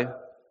go.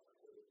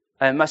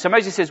 So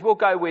Moses says, we'll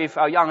go with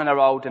our young and our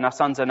old and our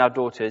sons and our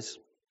daughters.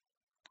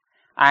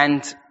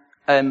 And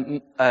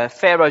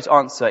Pharaoh's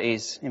answer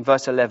is, in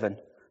verse 11,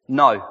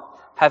 no,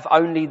 have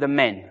only the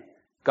men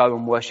go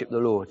and worship the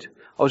Lord.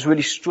 I was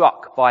really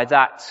struck by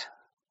that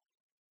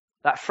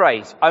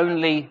phrase,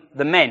 only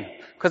the men.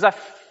 Because I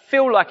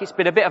feel like it's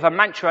been a bit of a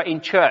mantra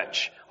in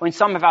church, or in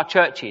some of our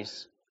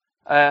churches,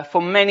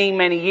 for many,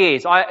 many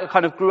years. I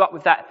kind of grew up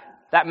with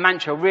that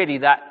mantra, really,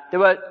 that there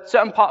were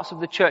certain parts of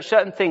the church,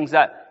 certain things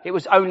that it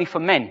was only for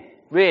men,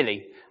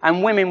 really.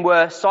 And women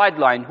were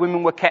sidelined,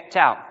 women were kept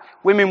out.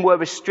 Women were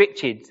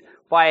restricted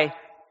by,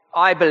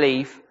 I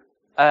believe,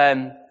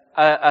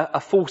 a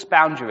false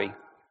boundary.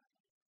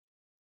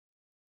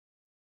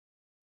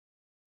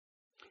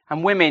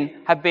 And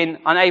women have been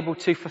unable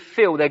to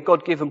fulfill their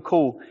God-given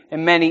call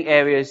in many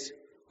areas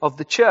of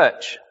the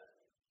church.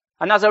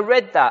 And as I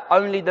read that,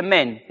 only the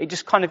men,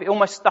 it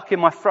almost stuck in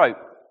my throat.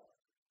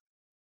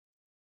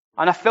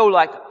 And I feel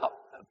like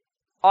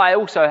I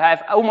also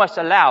have almost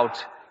allowed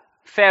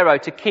Pharaoh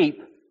to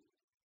keep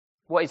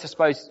what is, I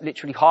suppose,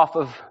 literally half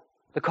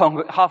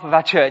of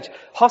our church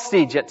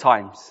hostage at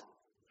times.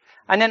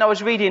 And then I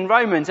was reading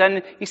Romans,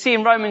 and you see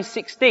in Romans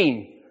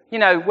 16,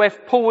 where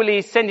Paul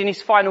is sending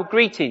his final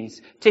greetings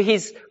to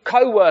his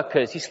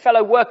co-workers, his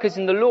fellow workers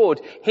in the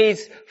Lord,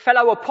 his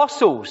fellow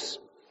apostles,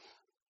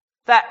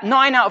 that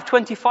 9 out of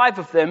 25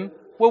 of them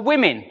were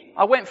women.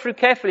 I went through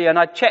carefully and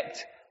I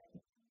checked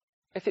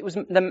if it was,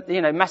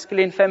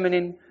 masculine,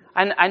 feminine,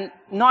 and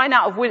 9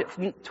 out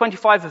of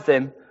 25 of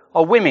them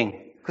are women.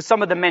 Because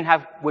some of the men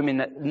have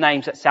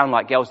names that sound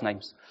like girls'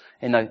 names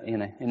in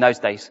those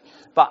days.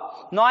 But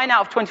 9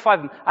 out of 25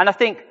 of them. And I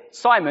think,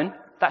 Simon,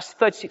 that's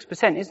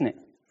 36%, isn't it?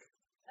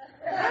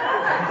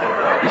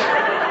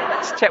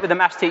 Just check with the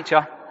maths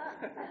teacher.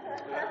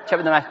 Check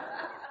with the maths.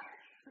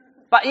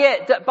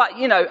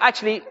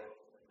 Actually,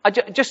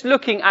 just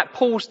looking at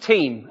Paul's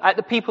team, at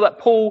the people that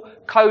Paul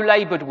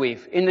co-labored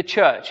with in the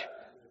church,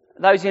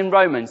 those in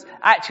Romans,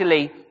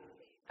 actually,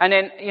 and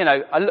then,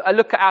 I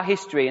look at our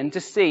history and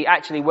just see,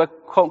 actually, we're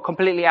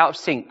completely out of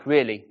sync,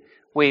 really,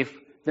 with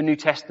the New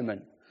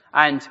Testament.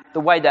 And the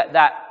way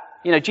that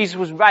Jesus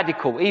was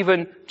radical,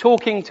 even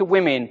talking to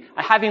women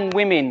and having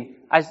women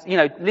as,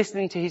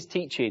 listening to his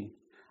teaching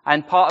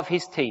and part of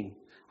his team.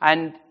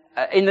 And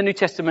in the New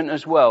Testament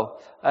as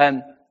well,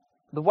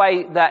 the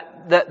way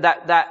that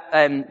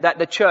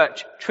the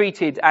church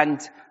treated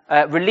and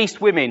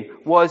released women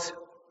was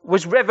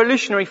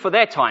revolutionary for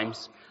their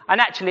times. And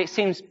actually, it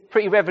seems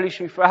pretty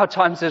revolutionary for our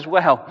times as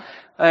well,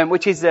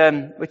 which is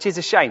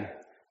a shame.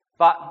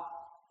 But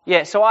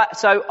yeah, so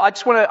I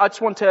just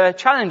want to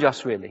challenge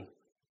us really.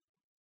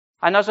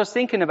 And as I was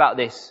thinking about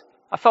this,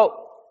 I felt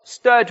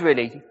stirred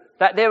really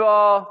that there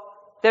are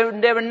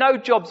no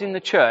jobs in the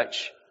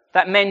church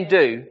that men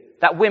do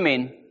that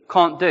women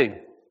can't do.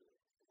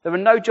 There are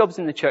no jobs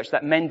in the church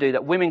that men do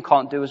that women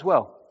can't do as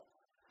well.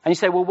 And you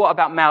say, well, what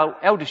about male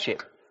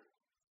eldership?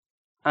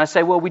 And I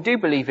say, well, we do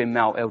believe in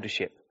male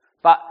eldership.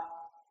 But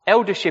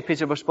eldership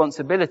is a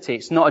responsibility.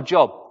 It's not a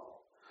job.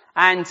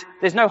 And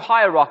there's no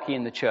hierarchy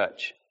in the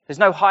church. There's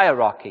no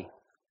hierarchy.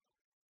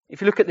 If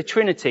you look at the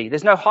Trinity,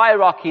 there's no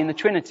hierarchy in the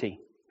Trinity.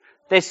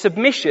 There's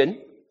submission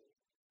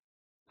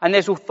and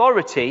there's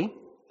authority,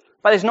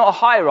 but there's not a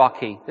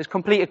hierarchy. There's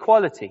complete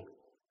equality.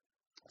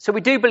 So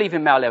we do believe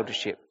in male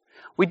eldership.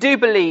 We do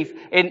believe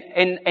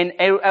in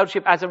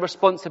eldership as a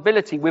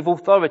responsibility with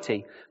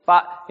authority.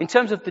 But in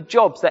terms of the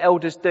jobs that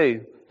elders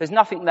do, there's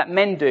nothing that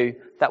men do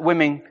that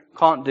women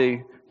can't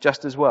do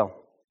just as well.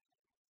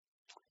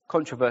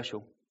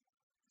 Controversial.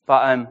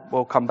 But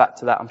we'll come back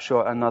to that, I'm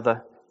sure, at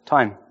another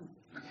time.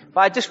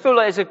 But I just feel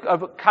like there's a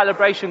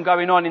calibration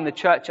going on in the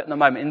church at the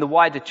moment, in the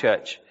wider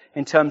church,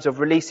 in terms of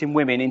releasing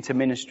women into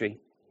ministry.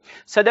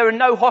 So there are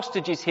no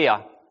hostages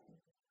here.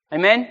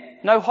 Amen?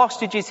 No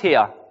hostages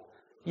here.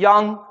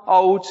 Young,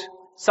 old,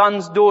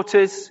 sons,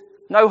 daughters,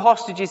 no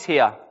hostages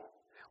here.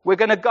 We're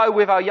going to go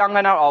with our young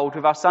and our old,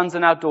 with our sons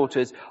and our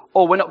daughters,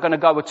 or we're not going to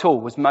go at all,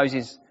 was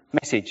Moses'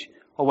 message.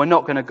 Or we're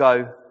not going to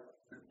go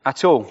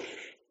at all.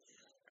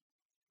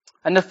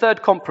 And the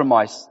third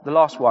compromise, the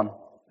last one.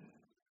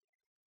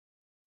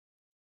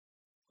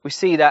 We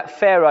see that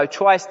Pharaoh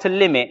tries to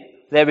limit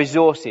their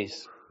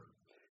resources.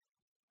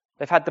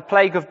 They've had the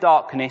plague of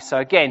darkness, so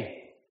again,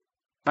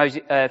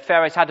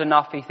 Pharaoh's had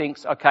enough. He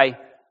thinks, okay,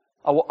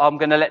 I'm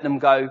going to let them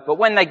go. But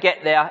when they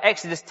get there,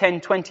 Exodus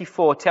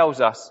 10:24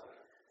 tells us,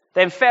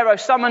 then Pharaoh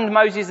summoned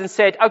Moses and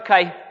said,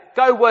 okay,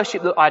 go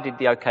worship I did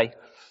the okay.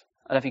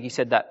 I don't think he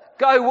said that.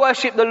 Go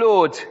worship the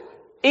Lord.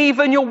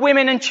 Even your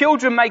women and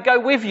children may go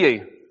with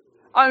you.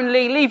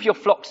 Only leave your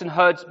flocks and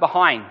herds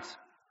behind.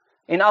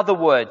 In other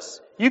words,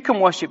 you can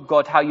worship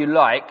God how you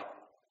like,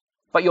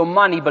 but your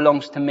money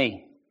belongs to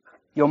me.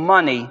 Your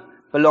money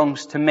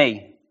belongs to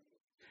me.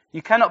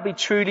 You cannot be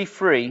truly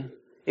free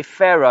if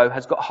Pharaoh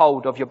has got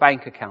hold of your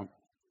bank account.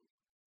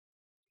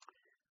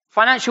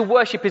 Financial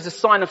worship is a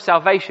sign of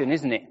salvation,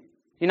 isn't it?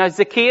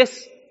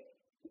 Zacchaeus,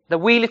 the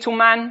wee little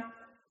man,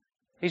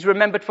 he's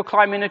remembered for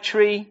climbing a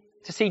tree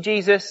to see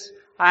Jesus,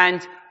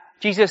 and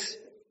Jesus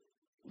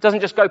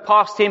doesn't just go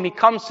past him. He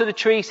comes to the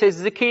tree, says,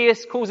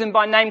 Zacchaeus, calls him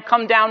by name,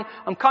 come down,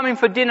 I'm coming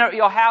for dinner at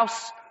your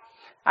house.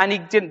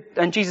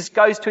 And Jesus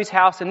goes to his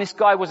house, and this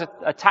guy was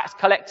a tax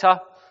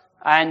collector.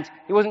 And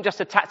he wasn't just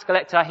a tax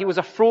collector, he was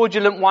a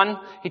fraudulent one.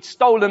 He'd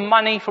stolen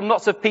money from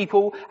lots of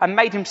people and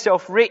made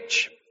himself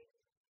rich.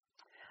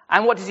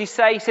 And what does he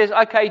say? He says,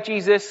 okay,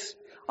 Jesus,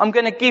 I'm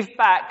going to give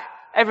back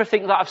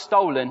everything that I've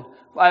stolen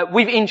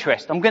with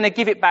interest. I'm going to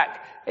give it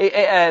back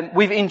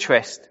with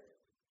interest.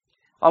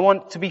 I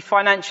want to be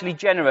financially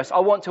generous. I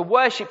want to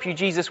worship you,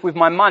 Jesus, with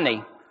my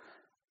money.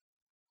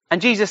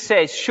 And Jesus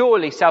says,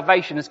 surely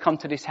salvation has come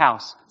to this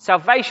house.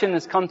 Salvation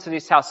has come to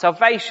this house.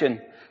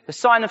 Salvation, the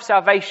sign of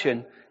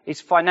salvation,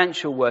 is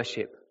financial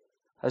worship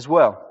as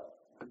well.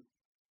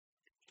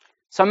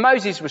 So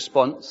Moses'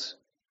 response,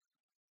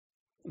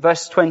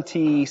 verse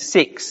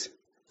 26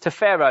 to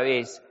Pharaoh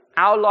is,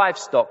 our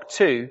livestock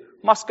too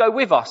must go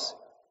with us.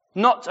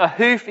 Not a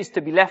hoof is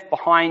to be left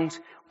behind.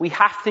 We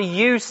have to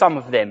use some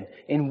of them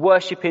in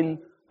worshipping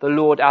the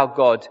Lord our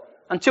God.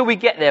 Until we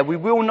get there, we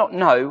will not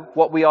know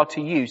what we are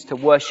to use to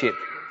worship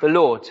the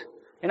Lord.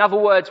 In other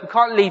words, we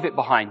can't leave it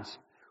behind.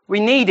 We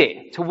need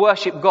it to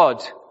worship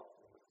God.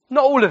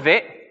 Not all of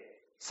it.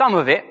 Some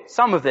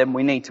of them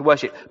we need to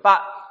worship.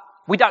 But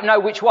we don't know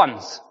which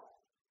ones.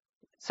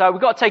 So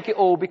we've got to take it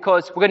all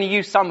because we're going to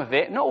use some of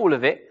it, not all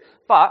of it.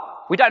 But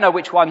we don't know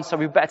which ones, so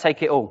we better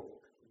take it all.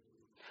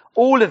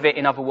 All of it,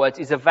 in other words,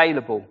 is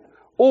available.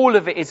 All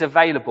of it is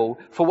available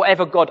for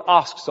whatever God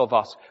asks of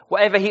us.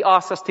 Whatever he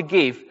asks us to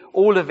give,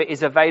 all of it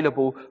is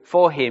available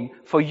for him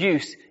for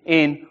use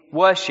in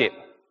worship.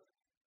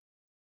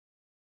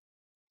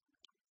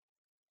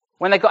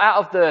 When they got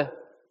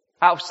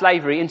out of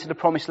slavery into the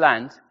promised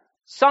land,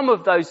 some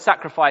of those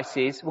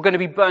sacrifices were going to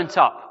be burnt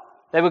up.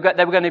 They were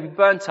going to be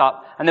burnt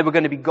up and they were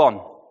going to be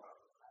gone.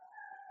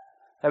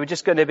 They were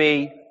just going to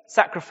be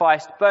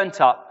sacrificed,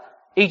 burnt up.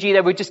 E.g.,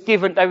 they were just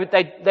given,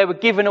 they were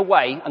given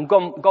away and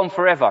gone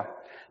forever.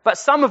 But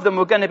some of them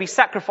were going to be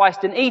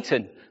sacrificed and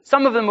eaten.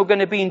 Some of them were going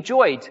to be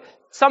enjoyed.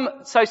 Some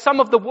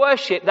of the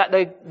worship that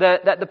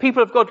the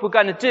people of God were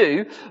going to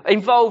do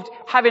involved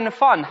having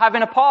fun,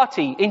 having a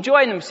party,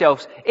 enjoying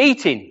themselves,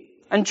 eating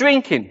and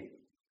drinking.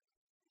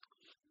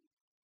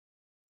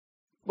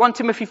 1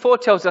 Timothy 4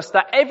 tells us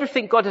that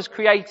everything God has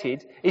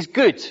created is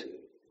good.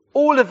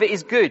 All of it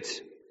is good.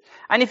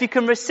 And if you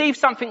can receive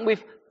something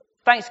with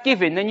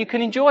thanksgiving, then you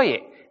can enjoy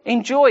it.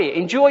 Enjoy it.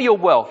 Enjoy your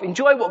wealth.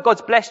 Enjoy what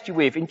God's blessed you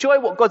with. Enjoy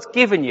what God's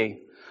given you.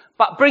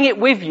 But bring it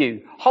with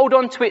you. Hold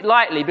on to it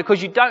lightly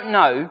because you don't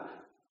know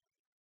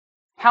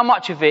how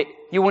much of it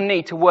you will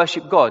need to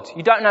worship God.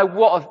 You don't know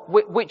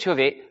which of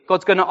it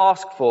God's going to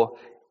ask for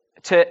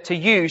to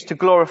use to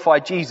glorify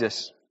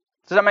Jesus.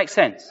 Does that make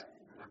sense?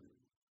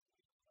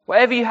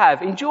 Whatever you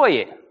have, enjoy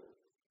it.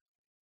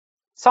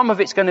 Some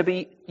of it's going to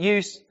be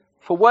used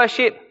for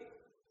worship.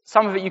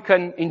 Some of it you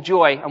can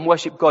enjoy and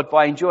worship God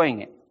by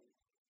enjoying it.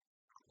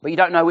 But you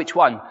don't know which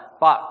one.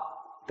 But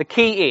the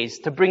key is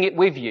to bring it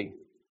with you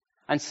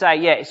and say,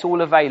 yeah, it's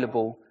all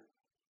available.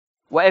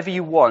 Whatever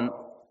you want,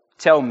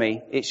 tell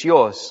me, it's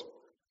yours.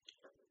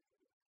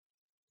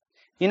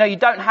 You know, you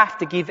don't have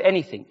to give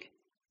anything.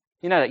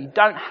 You know that. You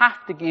don't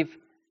have to give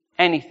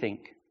anything.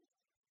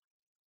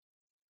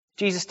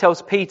 Jesus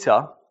tells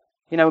Peter,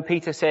 you know, when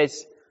Peter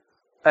says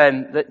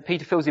that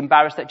Peter feels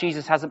embarrassed that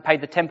Jesus hasn't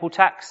paid the temple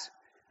tax.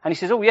 And he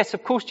says, oh yes,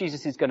 of course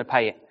Jesus is going to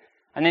pay it.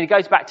 And then he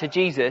goes back to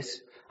Jesus,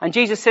 and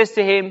Jesus says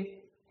to him,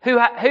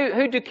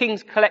 who do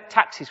kings collect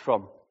taxes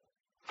from?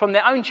 From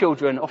their own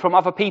children or from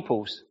other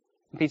people's?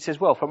 And Peter says,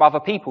 well, from other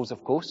people's,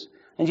 of course.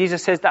 And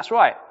Jesus says, that's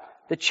right.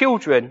 The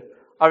children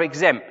are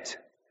exempt.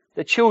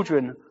 The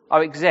children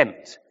are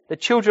exempt. The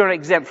children are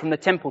exempt from the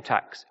temple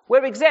tax.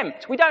 We're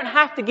exempt. We don't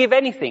have to give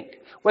anything.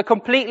 We're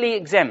completely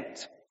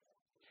exempt.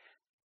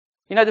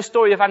 You know the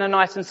story of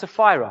Ananias and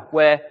Sapphira,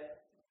 where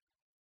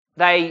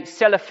they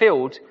sell a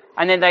field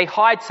and then they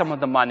hide some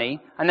of the money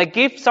and they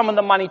give some of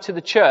the money to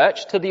the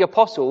church, to the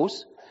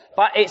apostles,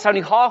 but it's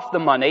only half the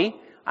money,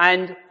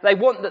 and they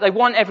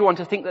want everyone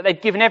to think that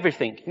they've given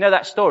everything. You know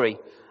that story?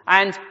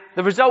 And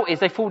the result is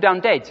they fall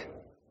down dead.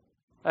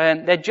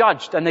 They're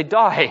judged and they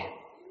die,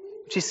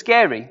 which is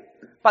scary.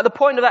 But the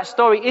point of that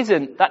story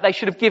isn't that they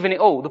should have given it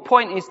all. The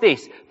point is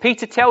this.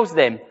 Peter tells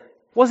them,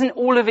 wasn't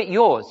all of it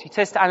yours? He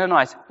says to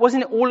Ananias,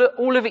 wasn't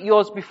all of it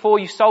yours before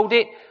you sold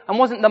it? And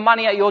wasn't the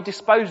money at your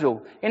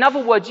disposal? In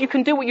other words, you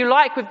can do what you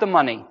like with the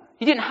money.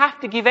 You didn't have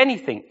to give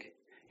anything.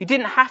 You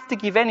didn't have to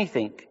give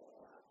anything.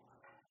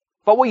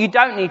 But what you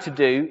don't need to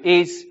do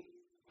is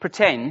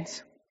pretend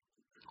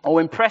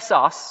or impress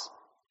us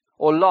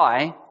or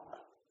lie.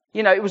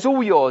 You know, it was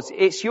all yours.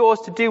 It's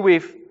yours to do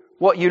with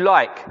what you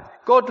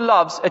like. God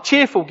loves a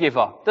cheerful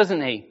giver,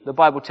 doesn't he? The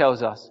Bible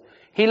tells us.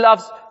 He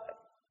loves,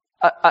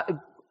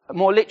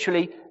 more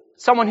literally,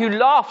 someone who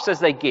laughs as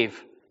they give,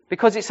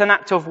 because it's an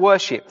act of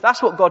worship.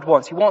 That's what God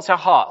wants. He wants our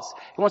hearts.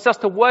 He wants us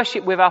to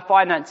worship with our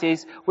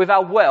finances, with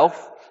our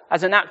wealth,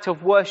 as an act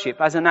of worship,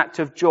 as an act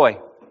of joy.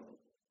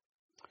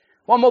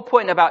 One more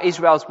point about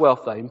Israel's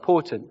wealth, though,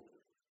 important.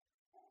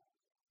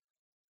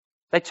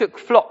 They took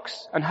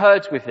flocks and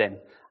herds with them.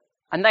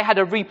 And they had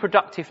a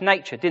reproductive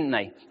nature, didn't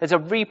they? There's a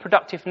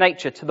reproductive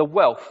nature to the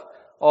wealth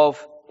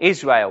of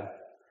Israel.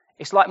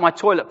 It's like my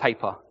toilet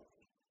paper.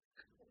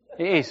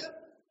 It is.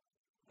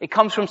 It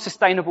comes from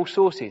sustainable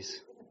sources.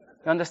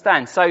 You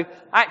understand? So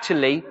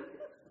actually,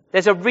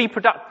 there's a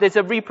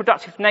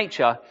reproductive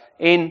nature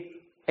in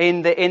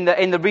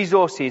the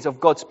resources of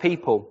God's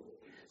people.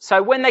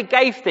 So when they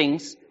gave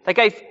things, they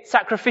gave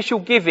sacrificial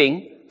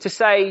giving to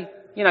say,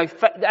 you know,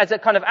 as a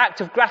kind of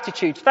act of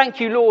gratitude. Thank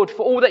you, Lord,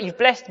 for all that you've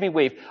blessed me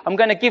with. I'm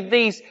going to give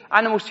these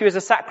animals to you as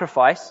a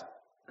sacrifice.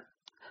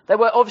 They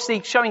were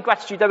obviously showing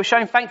gratitude. They were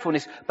showing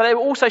thankfulness, but they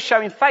were also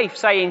showing faith,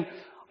 saying,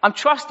 I'm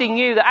trusting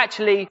you that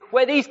actually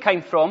where these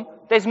came from,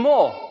 there's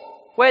more.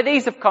 Where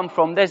these have come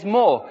from, there's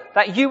more.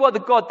 That you are the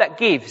God that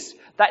gives.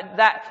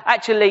 That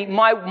actually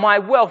my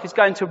wealth is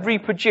going to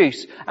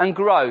reproduce and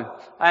grow.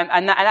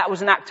 And that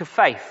was an act of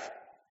faith.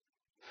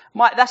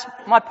 That's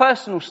my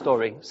personal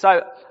story.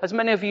 So, as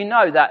many of you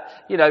know that,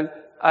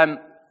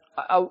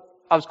 I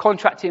was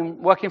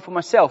contracting, working for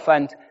myself,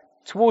 and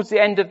towards the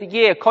end of the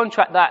year,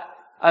 contract that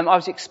I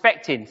was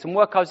expecting, some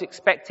work I was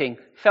expecting,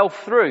 fell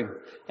through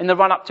in the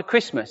run up to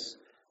Christmas.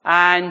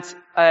 And,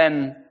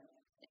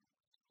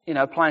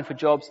 applying for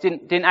jobs,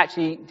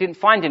 didn't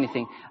find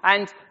anything.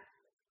 And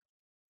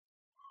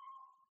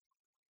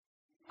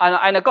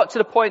I got to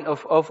the point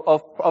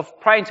of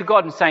praying to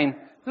God and saying,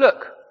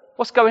 look,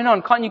 what's going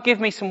on? Can't you give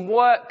me some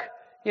work?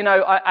 All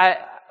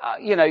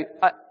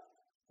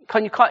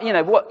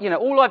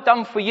I've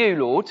done for you,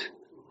 Lord.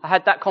 I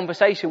had that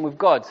conversation with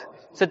God.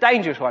 It's a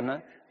dangerous one. Huh?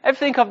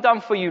 Everything I've done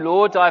for you,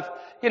 Lord. I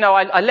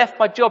left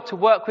my job to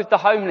work with the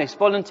homeless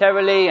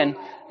voluntarily, and,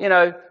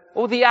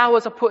 all the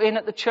hours I put in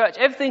at the church,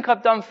 everything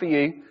I've done for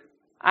you,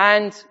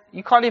 and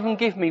you can't even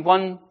give me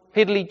one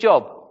piddly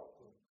job.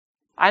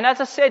 And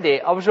as I said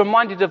it, I was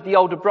reminded of the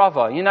older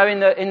brother.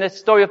 In the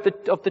story of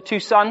the two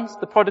sons,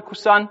 the prodigal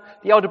son,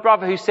 the older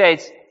brother who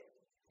said,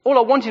 all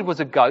I wanted was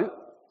a goat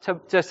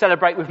to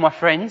celebrate with my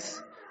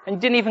friends, and you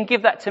didn't even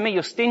give that to me.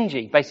 You're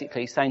stingy,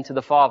 basically saying to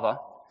the father.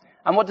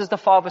 And what does the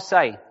father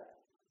say?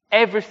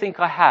 Everything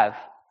I have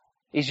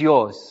is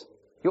yours.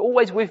 You're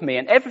always with me,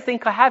 and everything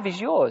I have is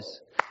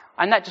yours.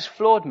 And that just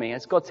floored me,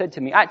 as God said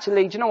to me,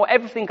 actually, do you know what?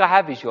 Everything I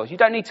have is yours. You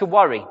don't need to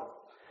worry.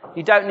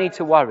 You don't need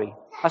to worry.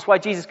 That's why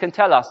Jesus can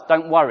tell us,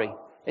 don't worry.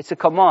 It's a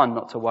command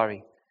not to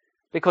worry.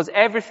 Because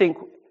everything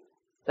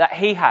that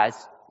he has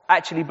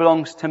actually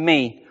belongs to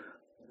me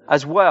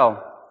as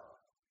well.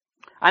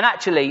 And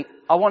actually,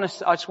 I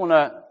just want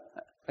to,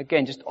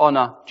 again, just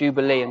honour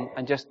Jubilee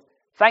and just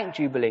thank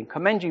Jubilee,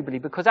 commend Jubilee,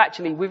 because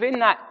actually within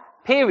that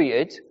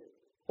period,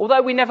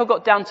 although we never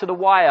got down to the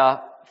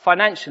wire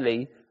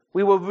financially,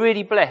 we were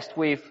really blessed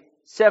with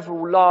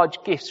several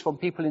large gifts from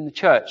people in the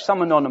church,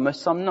 some anonymous,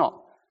 some not.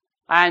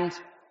 And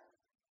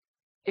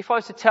if I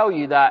was to tell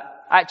you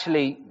that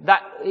actually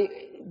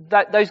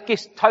that those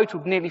gifts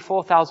totaled nearly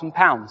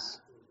 £4,000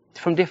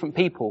 from different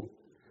people,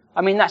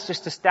 I mean, that's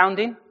just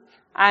astounding.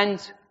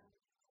 And,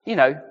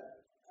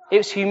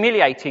 it's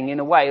humiliating in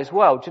a way as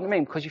well. Do you know what I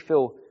mean? Because you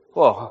feel,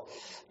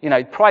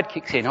 pride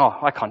kicks in. Oh,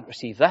 I can't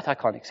receive that. I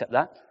can't accept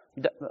that.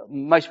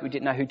 Most of we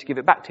didn't know who to give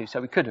it back to, so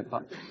we couldn't.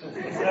 But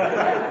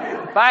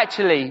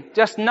actually,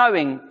 just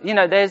knowing,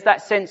 there's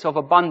that sense of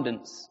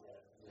abundance.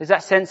 There's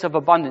that sense of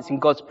abundance in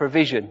God's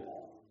provision.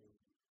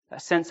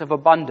 That sense of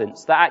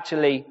abundance that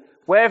actually,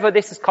 wherever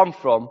this has come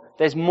from,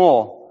 there's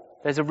more.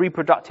 There's a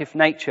reproductive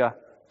nature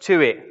to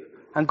it.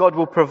 And God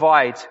will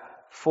provide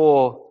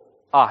for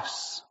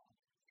us.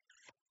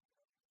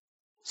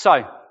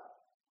 So,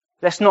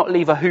 let's not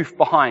leave a hoof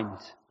behind.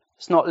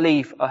 Let's not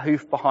leave a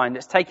hoof behind.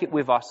 Let's take it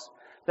with us.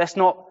 Let's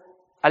not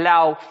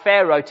allow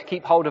Pharaoh to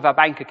keep hold of our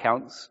bank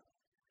accounts.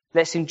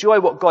 Let's enjoy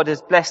what God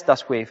has blessed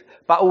us with,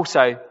 but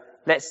also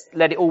let's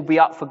let it all be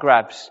up for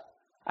grabs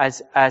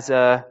as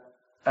an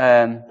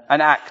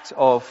act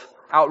of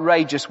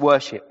outrageous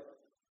worship.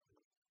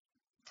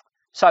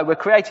 So we're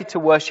created to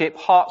worship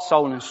heart,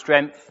 soul and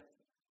strength,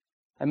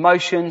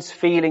 emotions,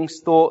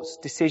 feelings, thoughts,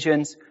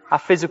 decisions, our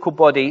physical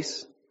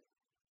bodies.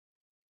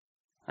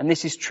 And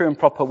this is true and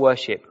proper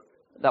worship,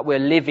 that we're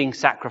living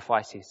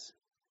sacrifices.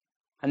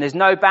 And there's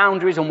no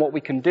boundaries on what we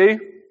can do.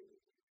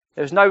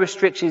 There's no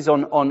restrictions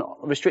on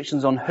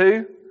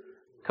who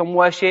can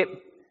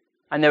worship.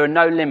 And there are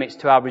no limits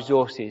to our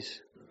resources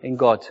in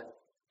God.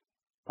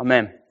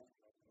 Amen.